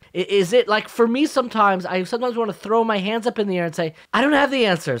stability? Is it like, for me, sometimes I want to throw my hands up in the air and say, I don't have the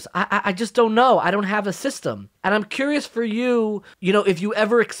answers. I just don't know. I don't have a system. And I'm curious for you, if you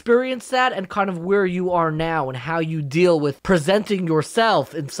ever experienced that, and kind of where you are now and how you deal with presenting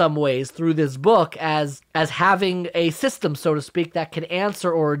yourself in some ways through this book as having a system, so to speak, that can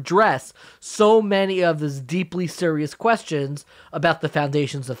answer or address so many of these deeply serious questions about the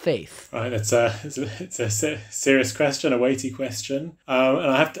foundations of faith. Right, it's a serious question, a weighty question.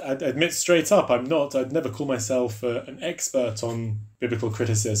 And I have to admit straight up, I'd never call myself an expert on biblical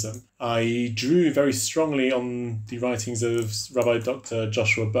criticism. I drew very strongly on the writings of Rabbi Dr.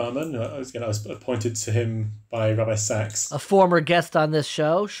 Joshua Berman. I was appointed to him by Rabbi Sachs. A former guest on this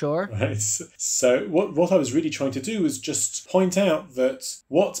show, sure. Right. So what I was really trying to do was just point out that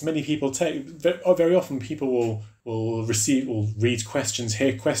what many people take, very often people will read questions,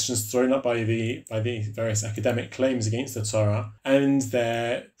 hear questions thrown up by the various academic claims against the Torah, and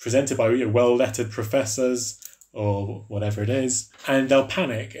they're presented by well-lettered professors or whatever it is, and they'll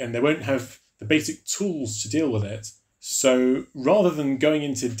panic and they won't have the basic tools to deal with it. So rather than going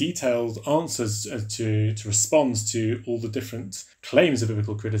into detailed answers to respond to all the different claims of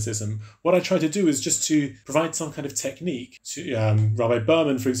biblical criticism, what I try to do is just to provide some kind of technique. Rabbi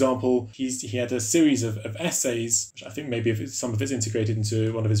Berman, for example, he had a series of essays, which I think maybe some of it's integrated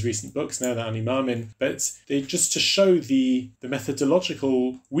into one of his recent books now, the Ani Mamin, but they just to show the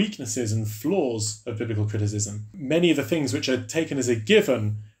methodological weaknesses and flaws of biblical criticism. Many of the things which are taken as a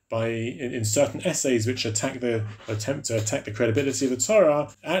given in certain essays which attempt to attack the credibility of the Torah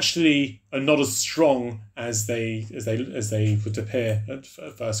actually are not as strong as they would appear at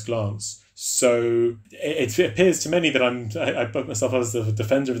first glance. So it appears to many that I put myself as the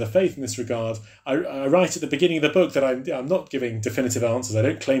defender of the faith in this regard. I write at the beginning of the book that I'm not giving definitive answers. I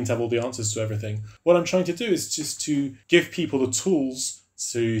don't claim to have all the answers to everything. What I'm trying to do is just to give people the tools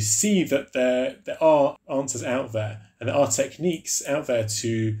to see that there are answers out there and there are techniques out there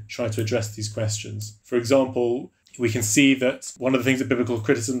to try to address these questions. For example, we can see that one of the things that biblical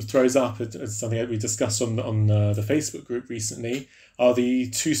criticism throws up, as something that we discussed on the Facebook group recently, are the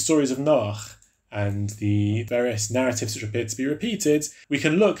two stories of Noach and the various narratives which appear to be repeated. We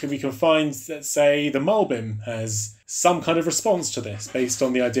can look and we can find that, say, the Malbim has some kind of response to this based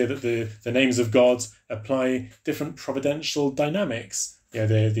on the idea that the names of God apply different providential dynamics.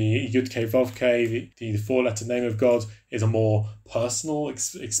 The Yud K Vav K, the four-letter name of God, is a more personal,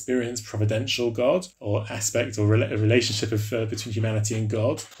 experienced, providential God, or aspect or relationship between humanity and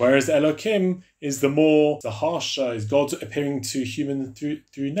God. Whereas Elohim is the harsher, is God appearing to human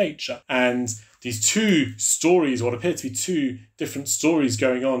through nature. And these two stories, what appear to be two different stories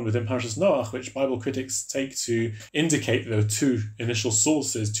going on within Parashas Noach, which Bible critics take to indicate that there are two initial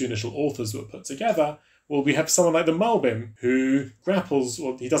sources, two initial authors that were put together. Well, we have someone like the Malbim who grapples,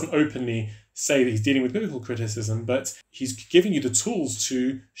 or he doesn't openly say that he's dealing with biblical criticism, but he's giving you the tools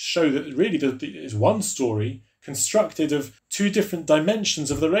to show that really there's one story constructed of two different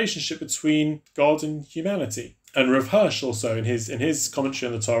dimensions of the relationship between God and humanity. And Rav Hirsch also, in his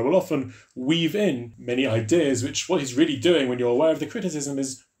commentary on the Torah, will often weave in many ideas, which what he's really doing when you're aware of the criticism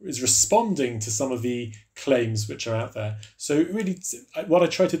is responding to some of the claims which are out there. So really, what I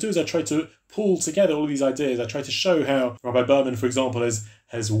try to do is I try to pull together all these ideas. I try to show how Rabbi Berman, for example,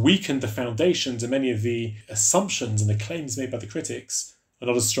 has weakened the foundations and many of the assumptions and the claims made by the critics are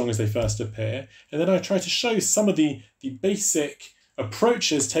not as strong as they first appear. And then I try to show some of the basic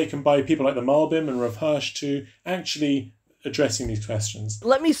approaches taken by people like the Malbim and Rav Hirsch to actually addressing these questions.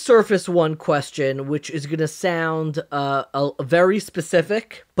 Let me surface one question, which is going to sound very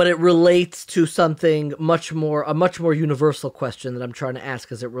specific, but it relates to something a much more universal question that I'm trying to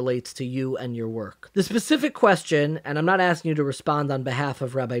ask as it relates to you and your work. The specific question, and I'm not asking you to respond on behalf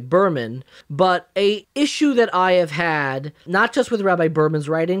of Rabbi Berman, but a issue that I have had, not just with Rabbi Berman's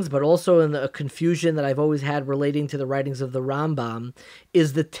writings, but also in the confusion that I've always had relating to the writings of the Rambam,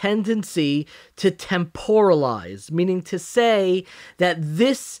 is the tendency to temporalize, meaning to say that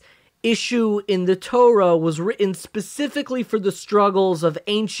this issue in the Torah was written specifically for the struggles of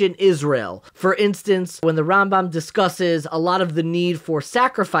ancient Israel. For instance, when the Rambam discusses a lot of the need for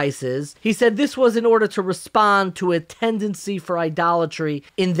sacrifices, he said this was in order to respond to a tendency for idolatry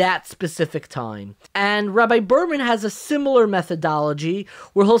in that specific time. And Rabbi Berman has a similar methodology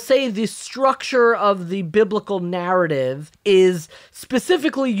where he'll say the structure of the biblical narrative is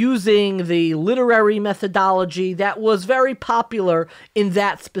specifically using the literary methodology that was very popular in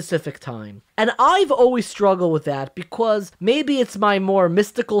that specific time. And I've always struggled with that because maybe it's my more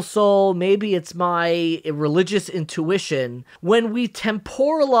mystical soul, maybe it's my religious intuition. When we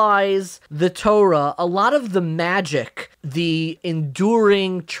temporalize the Torah, a lot of the magic, the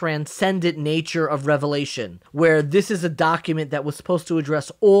enduring, transcendent nature of revelation, where this is a document that was supposed to address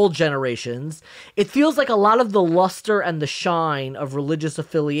all generations, it feels like a lot of the luster and the shine of religious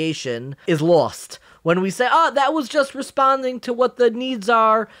affiliation is lost. When we say, that was just responding to what the needs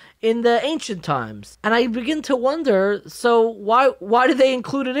are in the ancient times. And I begin to wonder, so why do they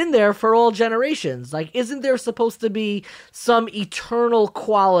include it in there for all generations? Like, isn't there supposed to be some eternal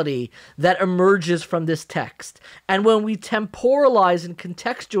quality that emerges from this text? And when we temporalize and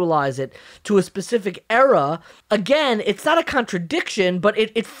contextualize it to a specific era, again, it's not a contradiction, but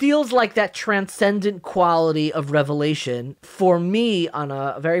it feels like that transcendent quality of revelation, for me, on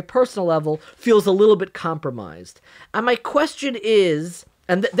a very personal level, feels a little bit compromised. And my question is,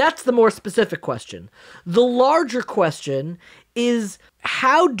 and that's the more specific question. The larger question is,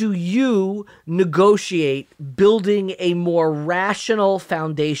 how do you negotiate building a more rational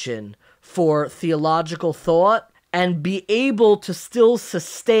foundation for theological thought and be able to still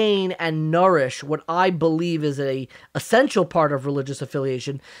sustain and nourish what I believe is an essential part of religious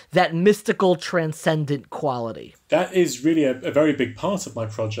affiliation, that mystical transcendent quality? That is really a very big part of my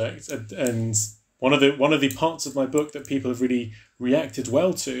project, and one of the parts of my book that people have really reacted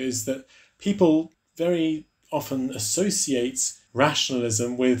well to is that people very often associate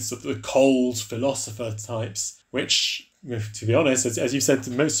rationalism with sort of the cold philosopher types, which, to be honest, as you said,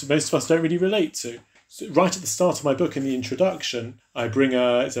 most of us don't really relate to. So right at the start of my book, in the introduction, I bring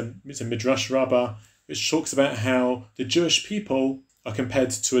it's a midrash rabbah which talks about how the Jewish people are compared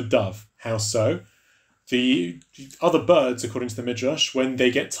to a dove. How so? The other birds, according to the midrash, when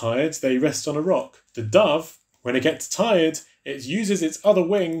they get tired, they rest on a rock. The dove, when it gets tired, it uses its other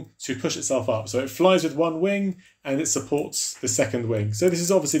wing to push itself up. So it flies with one wing and it supports the second wing. So this is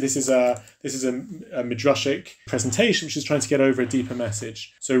a midrashic presentation which is trying to get over a deeper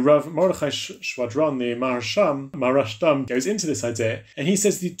message. So Rav Mordechai Shwadron, the Marashdam, goes into this idea, and he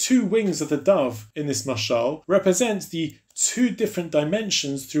says the two wings of the dove in this mashal represent the two different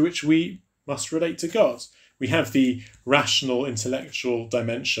dimensions through which we must relate to God. We have the rational, intellectual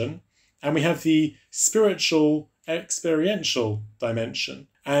dimension, and we have the spiritual, experiential dimension.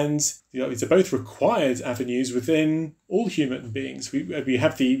 And these are both required avenues within all human beings.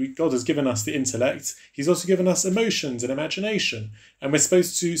 God has given us the intellect. He's also given us emotions and imagination, and we're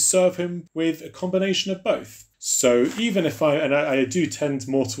supposed to serve him with a combination of both. So even if I do tend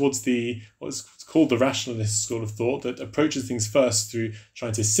more towards what's called the rationalist school of thought, that approaches things first through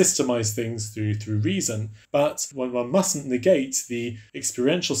trying to systemize things through reason, but one mustn't negate the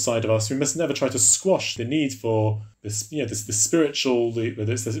experiential side of us. We must never try to squash the need for the spiritual,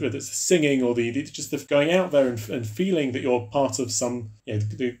 whether it's the singing or just the going out there and feeling that you're part of some,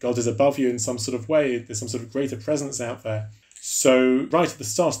 God is above you in some sort of way. There's some sort of greater presence out there. So right at the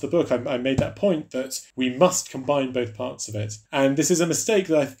start of the book, I made that point that we must combine both parts of it. And this is a mistake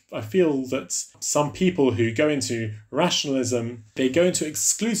that I feel that some people who go into rationalism, they go into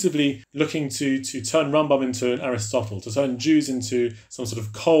exclusively looking to turn Rambam into an Aristotle, to turn Jews into some sort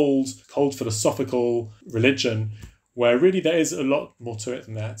of cold philosophical religion, where really there is a lot more to it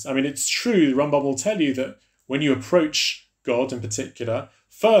than that. I mean, it's true, Rambam will tell you that when you approach God in particular,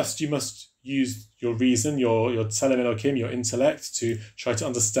 first you must use your reason, your Tzelem Elokim, your intellect, to try to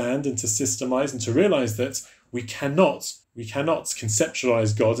understand and to systemize and to realize that we cannot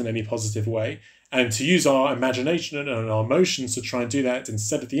conceptualize God in any positive way. And to use our imagination and our emotions to try and do that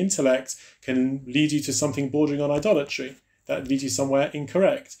instead of the intellect can lead you to something bordering on idolatry. That leads you somewhere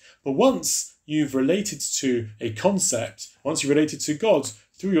incorrect. But once you've related to a concept, once you've related to God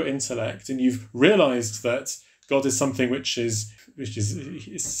through your intellect, and you've realized that God is something which is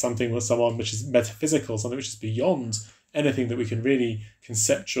something or someone which is metaphysical, something which is beyond anything that we can really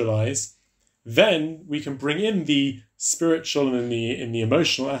conceptualize, then we can bring in the spiritual and in the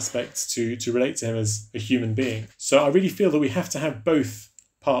emotional aspects to relate to him as a human being. So I really feel that we have to have both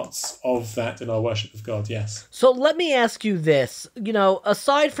parts of that in our worship of God, yes. So let me ask you this,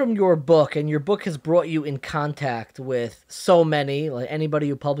 aside from your book, and your book has brought you in contact with so many, like anybody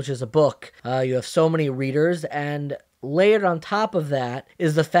who publishes a book, you have so many readers, and layered on top of that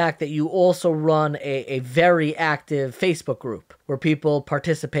is the fact that you also run a very active Facebook group where people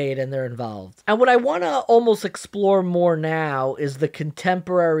participate and they're involved. And what I want to almost explore more now is the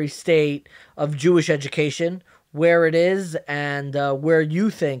contemporary state of Jewish education, where it is and where you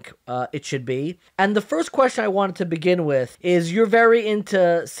think it should be. And the first question I wanted to begin with is you're very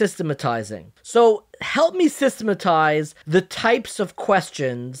into systematizing. So help me systematize the types of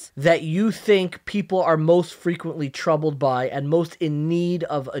questions that you think people are most frequently troubled by and most in need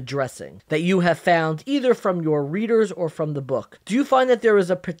of addressing, that you have found either from your readers or from the book. Do you find that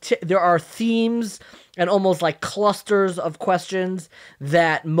there are themes and almost like clusters of questions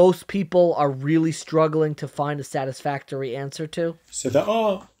that most people are really struggling to find a satisfactory answer to? So there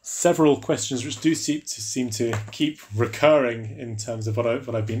are several questions which do seem to keep recurring in terms of what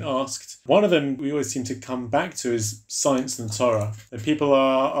I've been asked. One of them we always seem to come back to is science and Torah. And people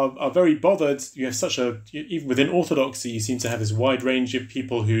are very bothered. You have even within Orthodoxy, you seem to have this wide range of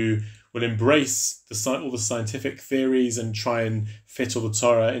people who will embrace all the scientific theories and try and fit all the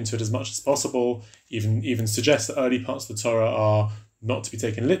Torah into it as much as possible, even suggest that early parts of the Torah are not to be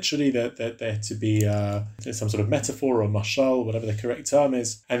taken literally, they're to be some sort of metaphor or mashal, whatever the correct term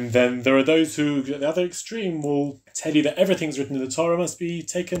is. And then there are those who, at the other extreme, will tell you that everything's written in the Torah must be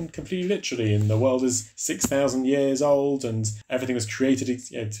taken completely literally, and the world is 6,000 years old, and everything was created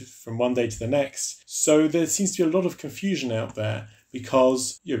from one day to the next. So there seems to be a lot of confusion out there,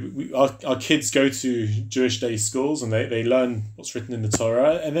 because our kids go to Jewish day schools and they learn what's written in the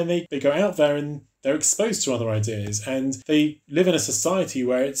Torah, and then they go out there and they're exposed to other ideas, and they live in a society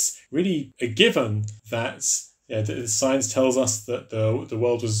where it's really a given that science tells us that the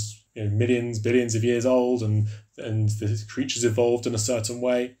world was millions, billions of years old, and the creatures evolved in a certain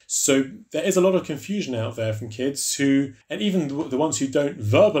way. So there is a lot of confusion out there from kids who, and even the ones who don't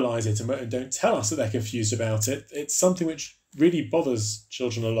verbalize it and don't tell us that they're confused about it, it's something which really bothers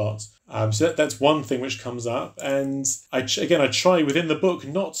children a lot. So that's one thing which comes up. And I try within the book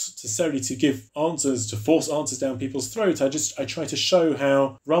not necessarily to give answers, to force answers down people's throats. I try to show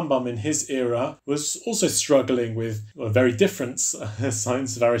how Rambam in his era was also struggling with a very different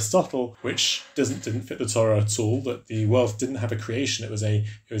science of Aristotle, which didn't fit the Torah at all, that the world didn't have a creation. It was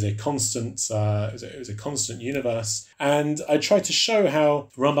a constant universe. And I try to show how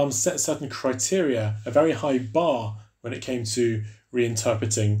Rambam set certain criteria, a very high bar, when it came to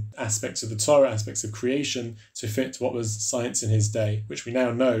reinterpreting aspects of the Torah, aspects of creation, to fit what was science in his day, which we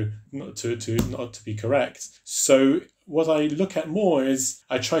now know not to be correct. So what I look at more is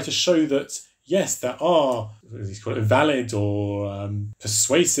I try to show that, yes, there are valid or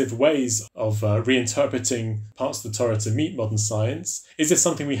persuasive ways of reinterpreting parts of the Torah to meet modern science. Is this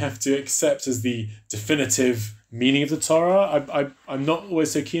something we have to accept as the definitive meaning of the Torah? I'm not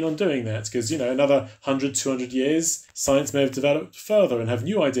always so keen on doing that, because another 100, 200 years, science may have developed further and have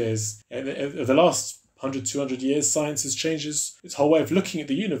new ideas. In the last 100, 200 years, science has changed its whole way of looking at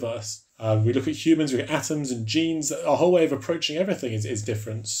the universe. We look at humans, we look at atoms and genes. Our whole way of approaching everything is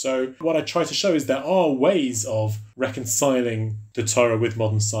different. So what I try to show is there are ways of reconciling the Torah with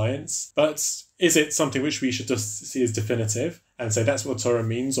modern science, but is it something which we should just see as definitive and say that's what Torah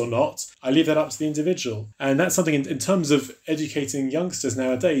means or not? I leave that up to the individual. And that's something in terms of educating youngsters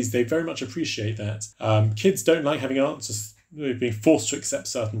nowadays, they very much appreciate that. Kids don't like having answers being forced to accept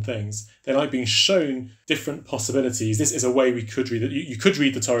certain things. They like being shown different possibilities. This is a way we could read it. You could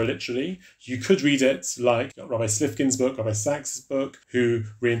read the Torah literally. You could read it like Rabbi Slifkin's book, Rabbi Sachs's book, who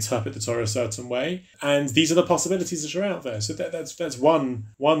reinterpret the Torah a certain way. And these are the possibilities that are out there. So that's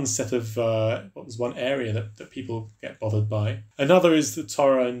one set of one area that people get bothered by. Another is the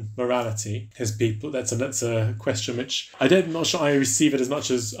Torah and morality. That's a question which I'm not sure I receive it as much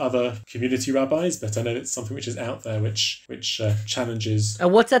as other community rabbis, but I know it's something which is out there which challenges.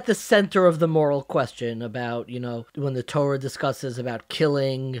 And what's at the center of the moral question about, when the Torah discusses about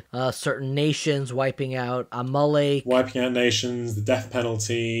killing certain nations, wiping out Amalek? Wiping out nations, the death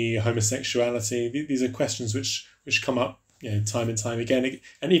penalty, homosexuality. These are questions which come up time and time again.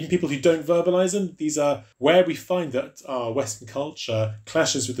 And even people who don't verbalize them, these are where we find that our Western culture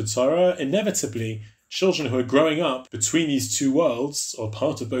clashes with the Torah. Inevitably, children who are growing up between these two worlds, or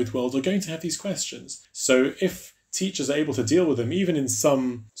part of both worlds, are going to have these questions. So if teachers are able to deal with them, even in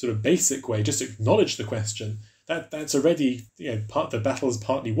some sort of basic way, just acknowledge the question, that's already the battle is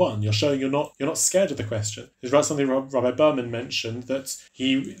partly won. You're showing you're not scared of the question. There's something Rabbi Berman mentioned, that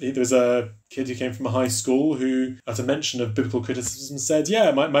there was a kid who came from a high school who, at a mention of biblical criticism, said,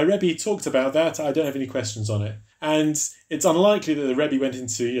 my Rebbe talked about that, I don't have any questions on it. And it's unlikely that the Rebbe went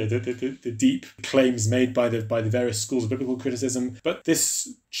into the deep claims made by the various schools of biblical criticism, but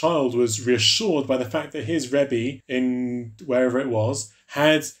this child was reassured by the fact that his Rebbe, in wherever it was,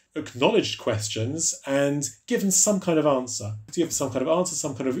 had acknowledged questions and given some kind of answer. To give some kind of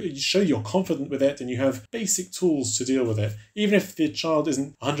answer, you show you're confident with it and you have basic tools to deal with it. Even if the child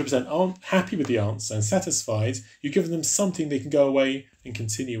isn't 100% happy with the answer and satisfied, you've given them something they can go away and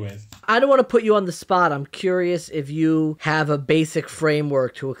continue with. I don't want to put you on the spot. I'm curious if you have a basic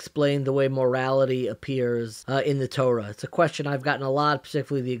framework to explain the way morality appears in the Torah. It's a question I've gotten a lot,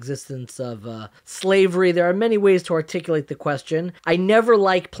 particularly the existence of slavery. There are many ways to articulate the question. I never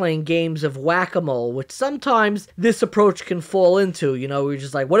like playing games of whack-a-mole, which sometimes this approach can fall into. We're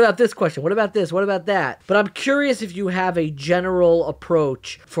just like, what about this question? What about this? What about that? But I'm curious if you have a general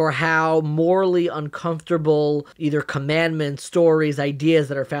approach for how morally uncomfortable either commandments, stories, ideas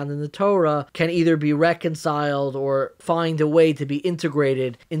that are found in the Torah can either be reconciled or find a way to be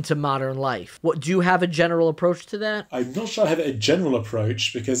integrated into modern life. Do you have a general approach to that? I'm not sure I have a general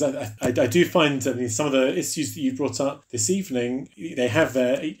approach, because I do find some of the issues that you brought up this evening, they have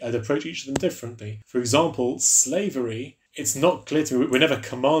I'd approach each of them differently. For example, slavery. It's not clear to me. We're never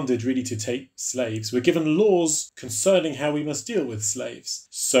commanded really to take slaves. We're given laws concerning how we must deal with slaves.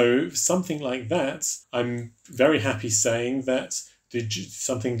 So something like that, I'm very happy saying that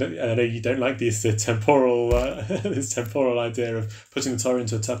something that I know you don't like this temporal idea of putting the Torah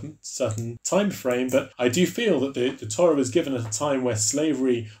into a certain time frame, but I do feel that the Torah was given at a time where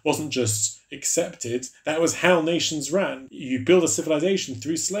slavery wasn't just accepted. That was how nations ran. You build a civilization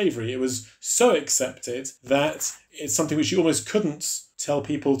through slavery. It was so accepted that it's something which you almost couldn't tell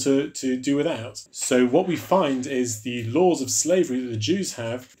people to do without. So what we find is the laws of slavery that the Jews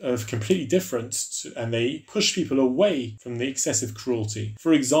have are completely different, and they push people away from the excessive cruelty.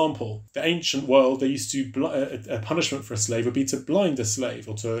 For example, the ancient world, they used to a punishment for a slave would be to blind a slave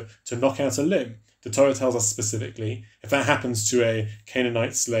or to knock out a limb. The Torah tells us specifically, if that happens to a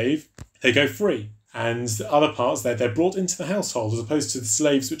Canaanite slave, they go free. And the other parts, they're brought into the household, as opposed to the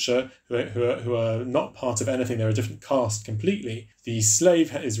slaves who are not part of anything. They're a different caste completely. The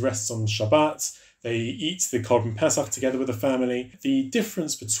slave rests on Shabbat. They eat the Korban Pesach together with the family. The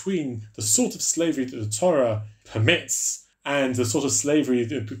difference between the sort of slavery that the Torah permits and the sort of slavery,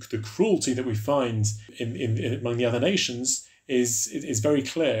 the cruelty that we find among the other nations is very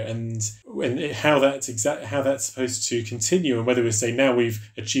clear, and how that's supposed to continue, and whether we say now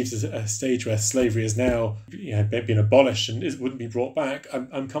we've achieved a stage where slavery is now been abolished and it wouldn't be brought back.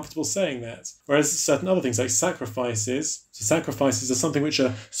 I'm comfortable saying that. Whereas certain other things like sacrifices are something which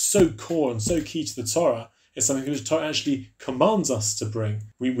are so core and so key to the Torah. It's something which the Torah actually commands us to bring.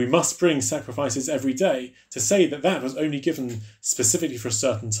 We must bring sacrifices every day. To say that was only given specifically for a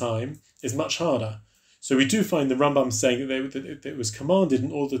certain time is much harder. So we do find the Rambam saying that it was commanded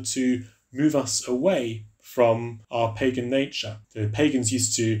in order to move us away from our pagan nature. The pagans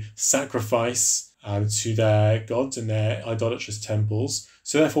used to sacrifice to their gods in their idolatrous temples.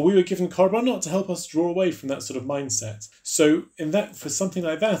 So therefore we were given korbanot to help us draw away from that sort of mindset. So for something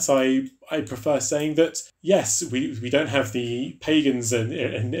like that, I prefer saying that, yes, we don't have the pagans in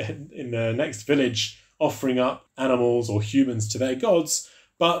the next village offering up animals or humans to their gods,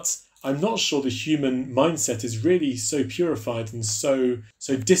 but I'm not sure the human mindset is really so purified and so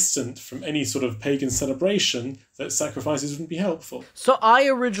distant from any sort of pagan celebration that sacrifices wouldn't be helpful. So I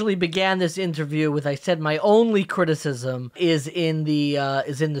originally began this interview with, I said my only criticism is in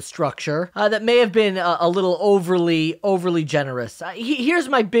the structure that may have been a little overly generous. Here's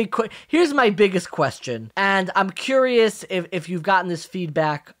my biggest question, and I'm curious if you've gotten this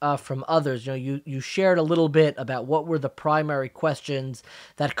feedback from others. You shared a little bit about what were the primary questions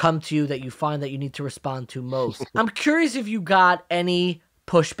that come to you that you find that you need to respond to most. I'm curious if you got any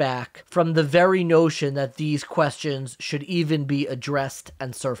pushback from the very notion that these questions should even be addressed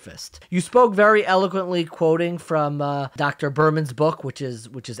and surfaced. You spoke very eloquently, quoting from Dr. Berman's book, which is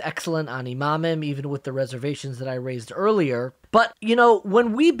excellent, on Imamim, even with the reservations that I raised earlier. But,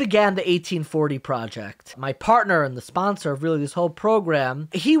 when we began the 1840 project, my partner and the sponsor of really this whole program,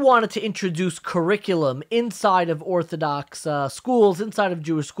 he wanted to introduce curriculum inside of Orthodox schools, inside of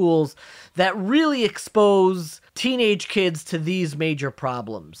Jewish schools, that really expose teenage kids to these major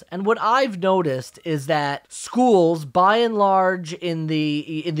problems. And what I've noticed is that schools, by and large in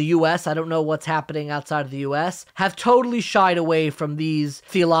the US, I don't know what's happening outside of the US, have totally shied away from these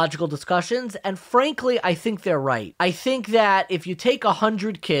theological discussions. And frankly, I think they're right. I think that if you take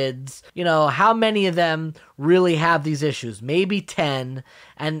 100 kids, how many of them really have these issues? Maybe 10.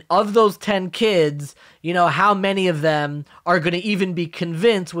 And of those 10 kids, how many of them are going to even be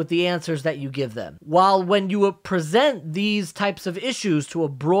convinced with the answers that you give them? While when you present these types of issues to a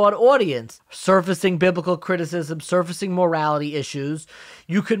broad audience, surfacing biblical criticism, surfacing morality issues,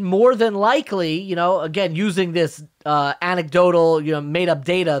 you could more than likely, again, using this anecdotal, made-up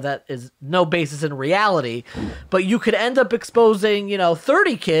data that is no basis in reality, but you could end up exposing,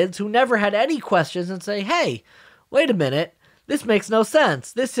 30 kids who never had any questions and say, hey, wait a minute, this makes no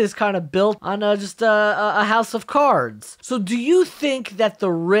sense. This is kind of built on just a house of cards. So do you think that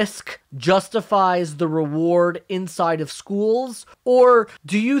the risk justifies the reward inside of schools? Or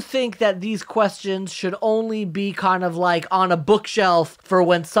do you think that these questions should only be kind of like on a bookshelf for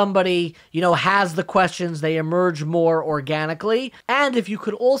when somebody, has the questions, they emerge more organically? And if you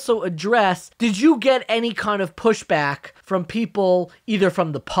could also address, did you get any kind of pushback from people, either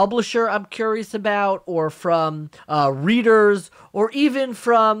from the publisher I'm curious about, or from readers, or even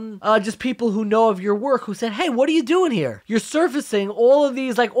from just people who know of your work who said, hey, what are you doing here? You're surfacing all of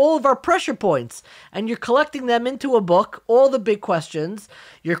these, all of our pressure points, and you're collecting them into a book, all the big questions.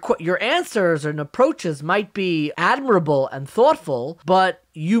 Your answers and approaches might be admirable and thoughtful, but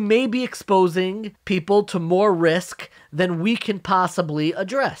you may be exposing people to more risk than we can possibly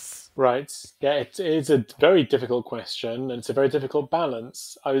address. Right. Yeah, it is a very difficult question, and it's a very difficult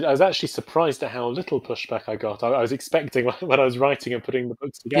balance. I was actually surprised at how little pushback I got. I was expecting, when I was writing and putting the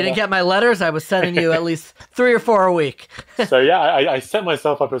books together. You didn't get my letters? I was sending you at least 3 or 4 a week. So yeah, I set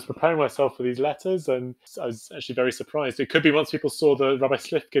myself up. I was preparing myself for these letters, and I was actually very surprised. It could be once people saw that Rabbi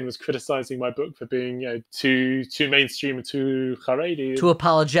Slifkin was criticizing my book for being too mainstream and too Haredi. Too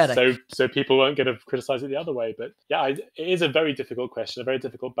apologetic. So people weren't going to criticize it the other way. But yeah, it is a very difficult question, a very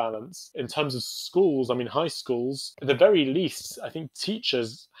difficult balance. In terms of schools, high schools, at the very least, I think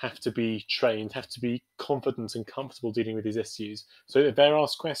teachers have to be trained, have to be confident and comfortable dealing with these issues. So if they're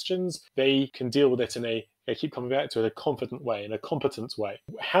asked questions, they can deal with it in a keep coming back to it, a confident way, in a competent way.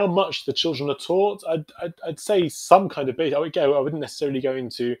 How much the children are taught, I'd say some kind of basic. I wouldn't necessarily go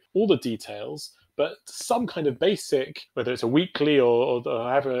into all the details, but some kind of basic, whether it's a weekly or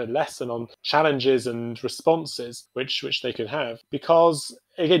have a lesson on challenges and responses, which they could have. Because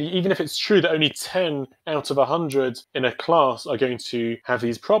again, even if it's true that only 10 out of 100 in a class are going to have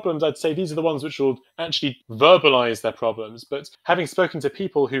these problems, I'd say these are the ones which will actually verbalize their problems. But having spoken to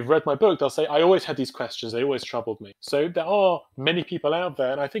people who've read my book, they'll say, I always had these questions, they always troubled me. So there are many people out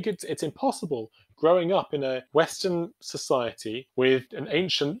there, and I think it's impossible growing up in a Western society with an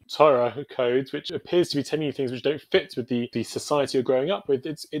ancient Torah code which appears to be telling you things which don't fit with the society you're growing up with.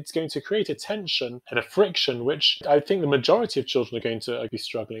 It's going to create a tension and a friction which I think the majority of children are going to be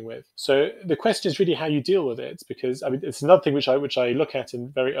struggling with. So the question is really how you deal with it, because it's another thing which I look at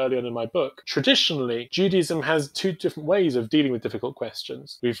very early on in my book. Traditionally, Judaism has 2 different ways of dealing with difficult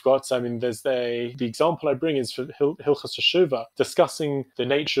questions. We've got, there's the example I bring is from Hilchos Teshuvah, discussing the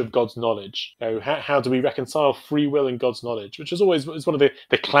nature of God's knowledge. How do we reconcile free will and God's knowledge, which is always one of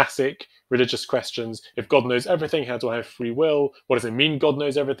the classic religious questions. If God knows everything, how do I have free will? What does it mean God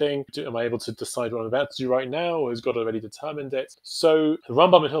knows everything? Am I able to decide what I'm about to do right now, or has God already determined it? So the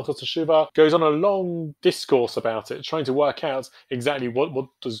Rambam in Hilchos Teshuvah goes on a long discourse about it, trying to work out exactly what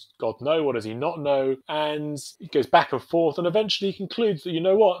does God know, what does he not know, and it goes back and forth, and eventually he concludes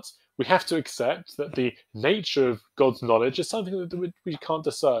that, we have to accept that the nature of God's knowledge is something that we can't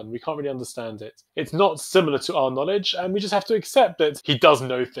discern. We can't really understand it. It's not similar to our knowledge, and we just have to accept that he does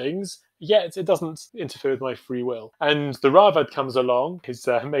know things. yet it doesn't interfere with my free will. And the Ravad comes along, his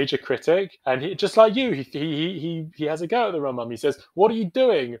major critic, and he, just like you, he has a go at the Rambam. He says, what are you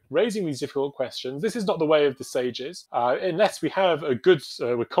doing raising these difficult questions? This is not the way of the sages. Unless we have a good,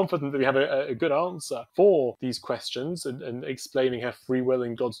 we're confident that we have a good answer for these questions and explaining how free will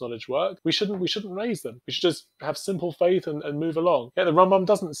and God's knowledge work, we shouldn't raise them. We should just have simple faith and move along. Yet the Rambam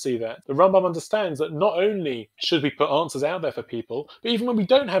doesn't see that. The Rambam understands that not only should we put answers out there for people, but even when we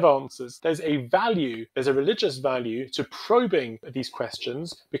don't have answers, there's a religious value to probing these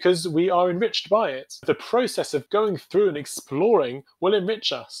questions because we are enriched by it. The process of going through and exploring will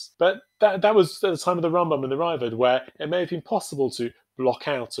enrich us. But that was at the time of the Rambam and the Ravad, where it may have been possible to block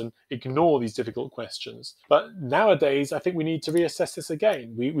out and ignore these difficult questions. But nowadays, I think we need to reassess this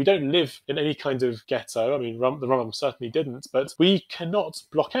again. We don't live in any kind of ghetto. I mean, the Rambam certainly didn't, but we cannot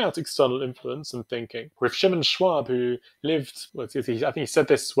block out external influence and thinking. With Shimon Schwab, who lived, I think he said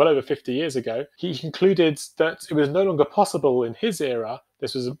this well over 50 years ago, he concluded that it was no longer possible in his era,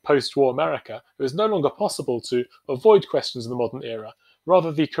 this was post-war America, it was no longer possible to avoid questions in the modern era.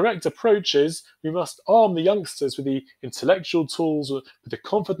 Rather, the correct approach is we must arm the youngsters with the intellectual tools, with the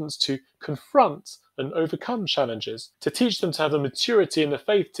confidence to confront and overcome challenges, to teach them to have the maturity and the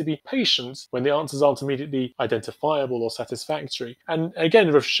faith to be patient when the answers aren't immediately identifiable or satisfactory. And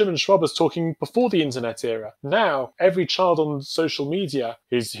again, Rav Shimon Schwab was talking before the internet era. Now, every child on social media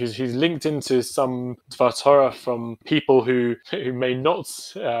who's linked into some Dvar Torah from people who may not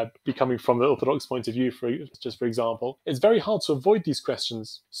be coming from the Orthodox point of view, for example. It's very hard to avoid these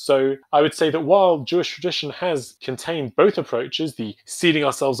questions. So I would say that while Jewish tradition has contained both approaches, the sealing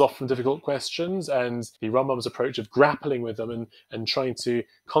ourselves off from difficult questions and the Rambam's approach of grappling with them and trying to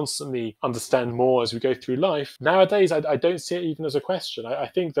constantly understand more as we go through life, nowadays I don't see it even as a question. I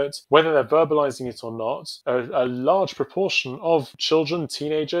think that whether they're verbalizing it or not, a large proportion of children,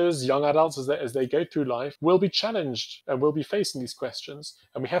 teenagers, young adults as they go through life will be challenged and will be facing these questions.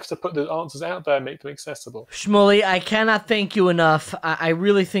 And we have to put the answers out there and make them accessible. Shmuley, I cannot thank you enough. I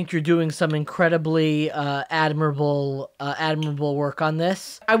really think you're doing some incredibly admirable work on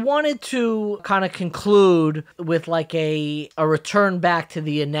this. I wanted to kind of conclude with like a return back to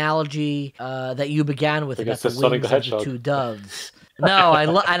the analogy that you began with about the wings of the two doves. No,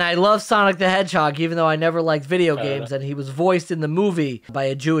 I love Sonic the Hedgehog, even though I never liked video games, and he was voiced in the movie by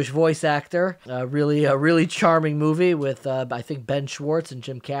a Jewish voice actor. A really charming movie with, I think, Ben Schwartz and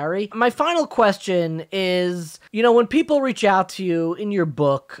Jim Carrey. My final question is, when people reach out to you in your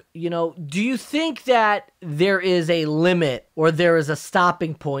book, do you think that there is a limit or there is a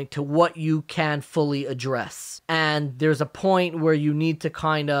stopping point to what you can fully address? And there's a point where you need to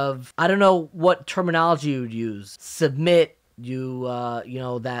kind of, I don't know what terminology you would use, submit,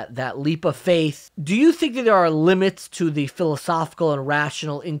 that leap of faith. Do you think that there are limits to the philosophical and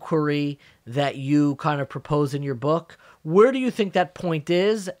rational inquiry that you kind of propose in your book? Where do you think that point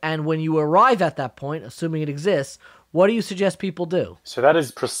is? And when you arrive at that point, assuming it exists, what do you suggest people do? So that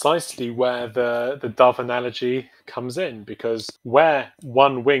is precisely where the dove analogy comes in, because where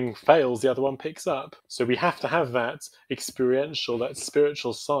one wing fails, the other one picks up. So we have to have that experiential, that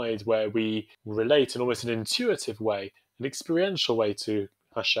spiritual side where we relate in almost an intuitive way, an experiential way to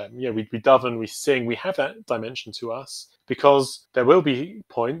Hashem. We daven, we sing, we have that dimension to us, because there will be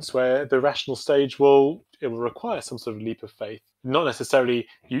points where the rational stage will require some sort of leap of faith. Not necessarily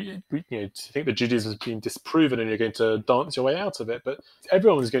to think that Judaism has been disproven and you're going to dance your way out of it, but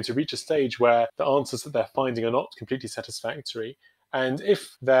everyone is going to reach a stage where the answers that they're finding are not completely satisfactory. And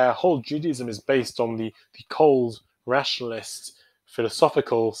if their whole Judaism is based on the cold, rationalist,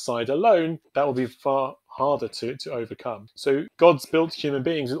 philosophical side alone, that will be far harder to overcome. So God's built human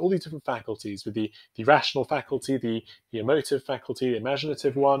beings with all these different faculties, with the rational faculty, the emotive faculty, the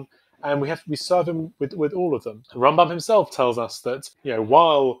imaginative one, and we serve him with all of them. Rambam himself tells us that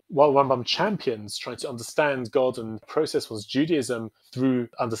while Rambam champions trying to understand God and process one's Judaism through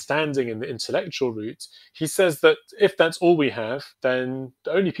understanding in the intellectual route, he says that if that's all we have, then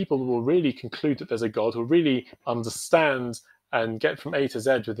the only people who will really conclude that there's a God, who really understand and get from A to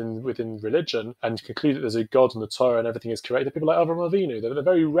Z within religion and conclude that there's a God and the Torah and everything is correct, are people like Avraham Avinu. They're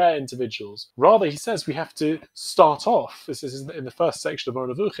very rare individuals. Rather, he says we have to start off, this is in the first section of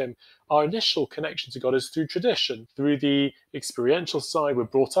Moreh Nevuchim, our initial connection to God is through tradition, through the experiential side, we're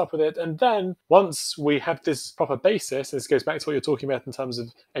brought up with it, and then once we have this proper basis, and this goes back to what you're talking about in terms of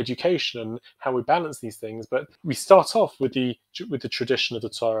education and how we balance these things, but we start off with the tradition of the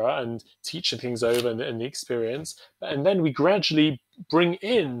Torah and teaching things over and the experience, and then we gradually bring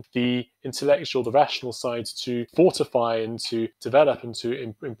in the intellectual, the rational side to fortify and to develop and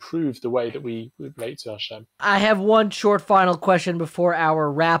to improve the way that we relate to Hashem. I have one short final question before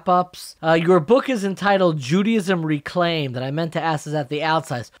our wrap-ups. Your book is entitled Judaism Reclaimed, and I meant to ask this at the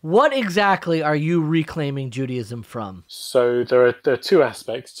outside. What exactly are you reclaiming Judaism from? So there are two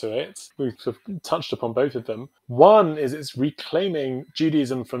aspects to it. We've sort of touched upon both of them. One is it's reclaiming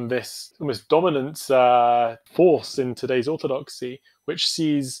Judaism from this almost dominant force in today's Orthodoxy, which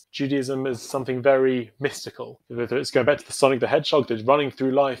sees Judaism as something very mystical. Whether it's going back to the Sonic the Hedgehog, that's running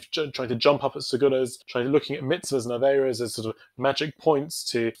through life, trying to jump up at seguras, looking at mitzvahs and averas as sort of magic points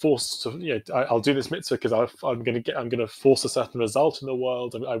to force to, I'll do this mitzvah because I'm going to force a certain result in the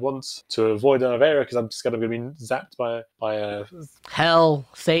world, and I want to avoid an avera because I'm scared I'm going to be zapped by a hell,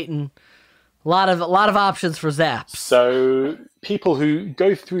 Satan. A lot of options for zaps. So people who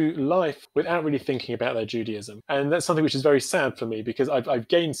go through life without really thinking about their Judaism. And that's something which is very sad for me, because I've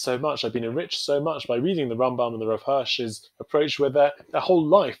gained so much, I've been enriched so much by reading the Rambam and the Rav Hirsch's approach, where their whole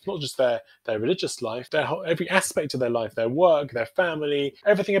life, not just their religious life, every aspect of their life, their work, their family,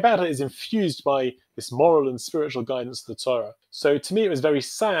 everything about it is infused by this moral and spiritual guidance of the Torah. So to me, it was very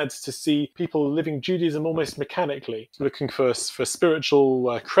sad to see people living Judaism almost mechanically, looking for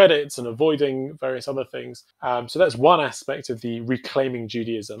spiritual credits and avoiding various other things. So that's one aspect of the reclaiming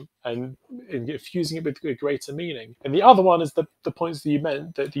Judaism and infusing it with a greater meaning. And the other one is the points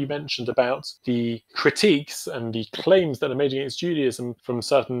that you mentioned about the critiques and the claims that are made against Judaism from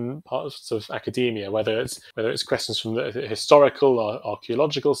certain parts of academia, whether it's questions from the historical or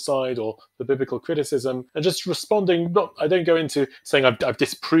archaeological side or the biblical criticism, and just responding. I don't go into saying I've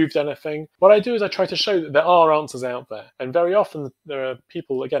disproved anything. What I do is I try to show that there are answers out there, and very often there are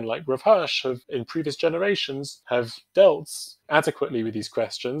people, again, like Rav Hirsch, in previous generations have dealt adequately with these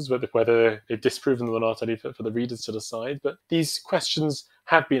questions, whether they've disproven them or not, I leave it for the readers to decide. But these questions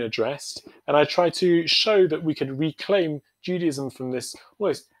have been addressed, and I try to show that we can reclaim Judaism from this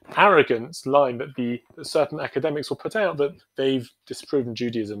almost arrogant line that certain academics will put out, that they've disproven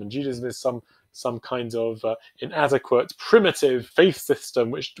Judaism, and Judaism is some kind of inadequate, primitive faith system,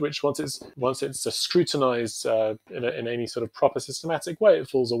 which once it's scrutinized in any sort of proper systematic way, it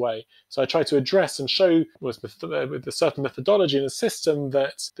falls away. So I try to address and show with a certain methodology and a system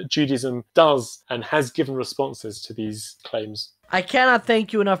that Judaism does and has given responses to these claims. I cannot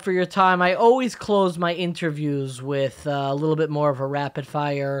thank you enough for your time. I always close my interviews with a little bit more of a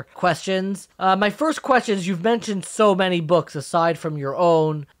rapid-fire questions. My first question is, you've mentioned so many books aside from your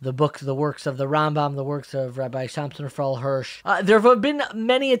own, the works of the Rambam, the works of Rabbi Shamson Raphael Hirsch. There have been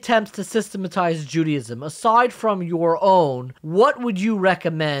many attempts to systematize Judaism. Aside from your own, what would you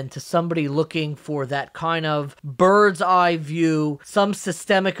recommend to somebody looking for that kind of bird's eye view, some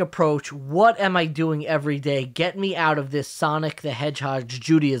systemic approach? What am I doing every day? Get me out of this Sonic the Hedgehog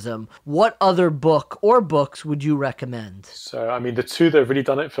Judaism. What other book or books would you recommend? So, I mean, the two that have really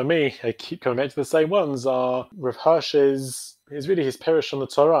done it for me, I keep coming back to the same ones, are Rav Hirsch's really his Perush on the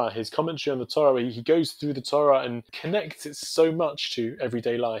Torah, his commentary on the Torah, where he goes through the Torah and connects it so much to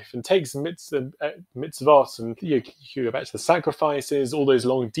everyday life and takes mitzvot, and you go back to the sacrifices, all those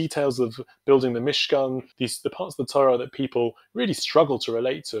long details of building the Mishkan, the parts of the Torah that people really struggle to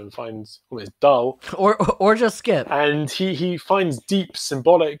relate to and find almost dull. Or just skip. And he finds deep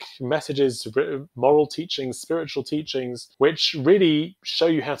symbolic messages, moral teachings, spiritual teachings, which really show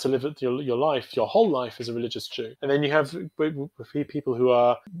you how to live your life, your whole life as a religious Jew. And then you have people who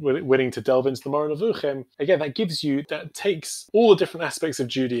are willing to delve into the Moreh Nevuchim. Again, that takes all the different aspects of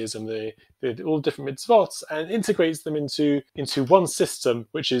Judaism, all the different mitzvot, and integrates them into one system,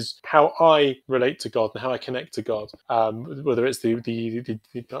 which is how I relate to God and how I connect to God. Whether it's the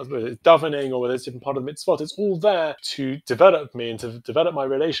davening or whether it's a different part of the mitzvot, it's all there to develop me and to develop my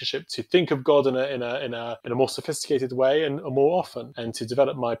relationship, to think of God in a more sophisticated way and more often, and to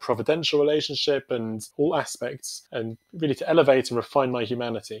develop my providential relationship and all aspects, and really to elevate and refine my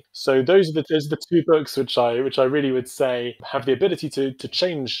humanity. So those are the two books which I really would say have the ability to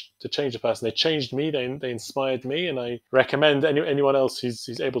change a person. They changed me, they inspired me, and I recommend anyone else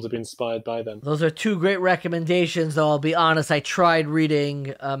who's able to be inspired by them. Those are two great recommendations, though I'll be honest, I tried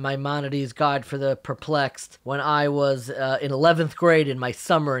reading Maimonides' Guide for the Perplexed when I was in 11th grade in my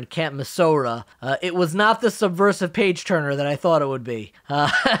summer in Camp Missoura. It was not the subversive page-turner that I thought it would be.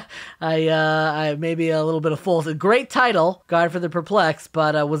 I maybe a little bit of false. A great title, Guide for the Perplexed,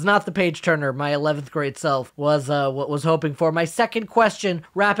 but was not the page-turner my 11th grade self was hoping for. My second question,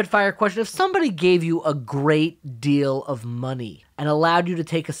 rapid-fire question. If somebody gave you a great deal of money and allowed you to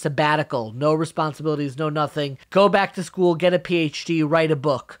take a sabbatical, no responsibilities, no nothing, go back to school, get a PhD, write a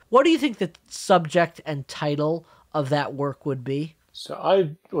book, what do you think the subject and title of that work would be? So I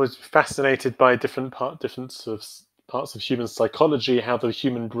was fascinated by different sort of parts of human psychology, how the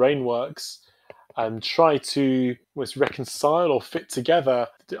human brain works, and try to almost reconcile or fit together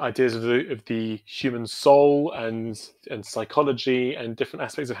the ideas of the human soul and psychology and different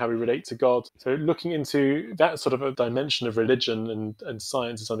aspects of how we relate to God. So looking into that sort of a dimension of religion and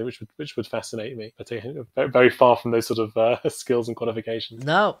science is something which would fascinate me. I take it very, very far from those sort of skills and qualifications.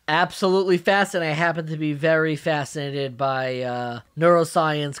 No, absolutely fascinating. I happen to be very fascinated by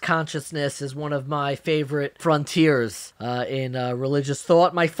neuroscience. Consciousness is one of my favorite frontiers in religious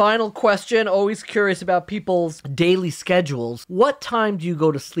thought. My final question, always curious about people's daily schedules. What time do you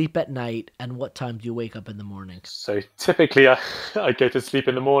go to sleep at night, and what time do you wake up in the morning? So typically I go to sleep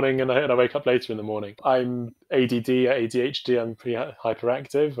in the morning and I wake up later in the morning. I'm ADD or ADHD. I'm pretty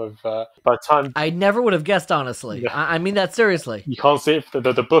hyperactive. By the time I never would have guessed, honestly. Yeah. I mean that seriously. You can't see it.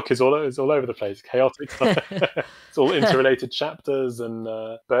 The book is all over the place, chaotic. It's all interrelated chapters,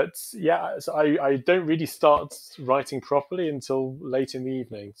 but yeah, so I don't really start writing properly until late in the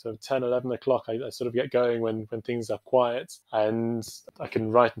evening. So 10, 11 o'clock, I sort of get going when things are quiet, and I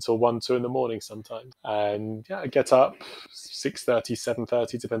can write until 1, 2 in the morning sometimes. And yeah, I get up 6:30,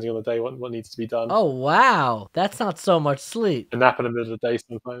 7:30, depending on the day, what needs to be done. Oh, wow. That's not so much sleep. A nap in the middle of the day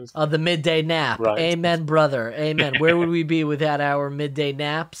sometimes. The midday nap. Right. Amen, brother. Amen. Where would we be without our midday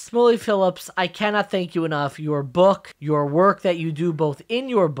naps? Shmuel Phillips, I cannot thank you enough. Your book, your work that you do both in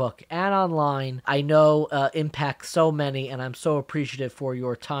your book and online, I know impacts so many, and I'm so appreciative for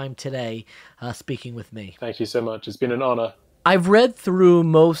your time today speaking with me. Thank you so much. It's been an honor. I've read through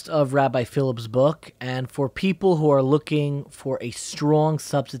most of Rabbi Phillips' book, and for people who are looking for a strong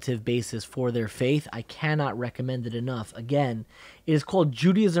substantive basis for their faith, I cannot recommend it enough. Again, it is called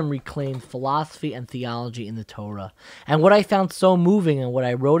Judaism Reclaimed, Philosophy and Theology in the Torah. And what I found so moving, and what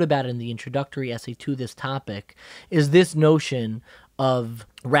I wrote about in the introductory essay to this topic, is this notion of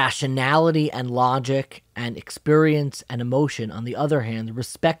rationality and logic and experience and emotion, on the other hand,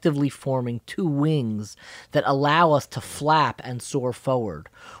 respectively forming two wings that allow us to flap and soar forward.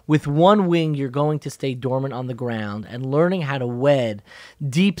 With one wing, you're going to stay dormant on the ground, and learning how to wed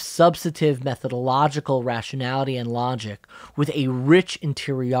deep substantive methodological rationality and logic with a rich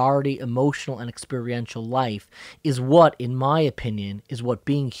interiority, emotional and experiential life is what, in my opinion, is what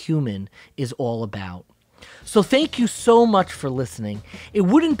being human is all about. So thank you so much for listening. It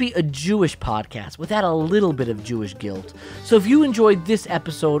wouldn't be a Jewish podcast without a little bit of Jewish guilt. So if you enjoyed this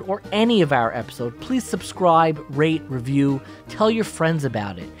episode or any of our episodes, please subscribe, rate, review, tell your friends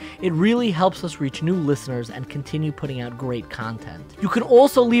about it. It really helps us reach new listeners and continue putting out great content. You can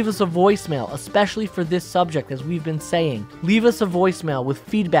also leave us a voicemail, especially for this subject, as we've been saying. Leave us a voicemail with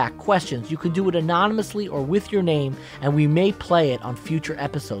feedback, questions. You can do it anonymously or with your name, and we may play it on future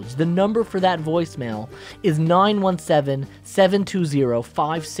episodes. The number for that voicemail is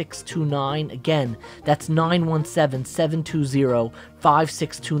 917-720-5629. Again, that's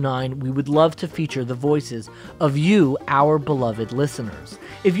 917-720-5629. We would love to feature the voices of you, our beloved listeners.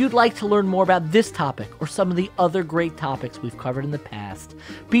 If you'd like to learn more about this topic or some of the other great topics we've covered in the past,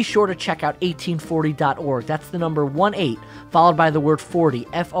 be sure to check out 1840.org. That's the number 18 followed by the word 40,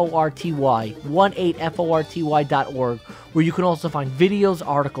 F-O-R-T-Y, 18forty.org, where you can also find videos,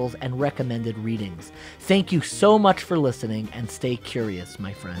 articles, and recommended readings. Thank you so much for listening, and stay curious,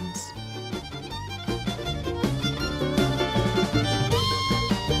 my friends.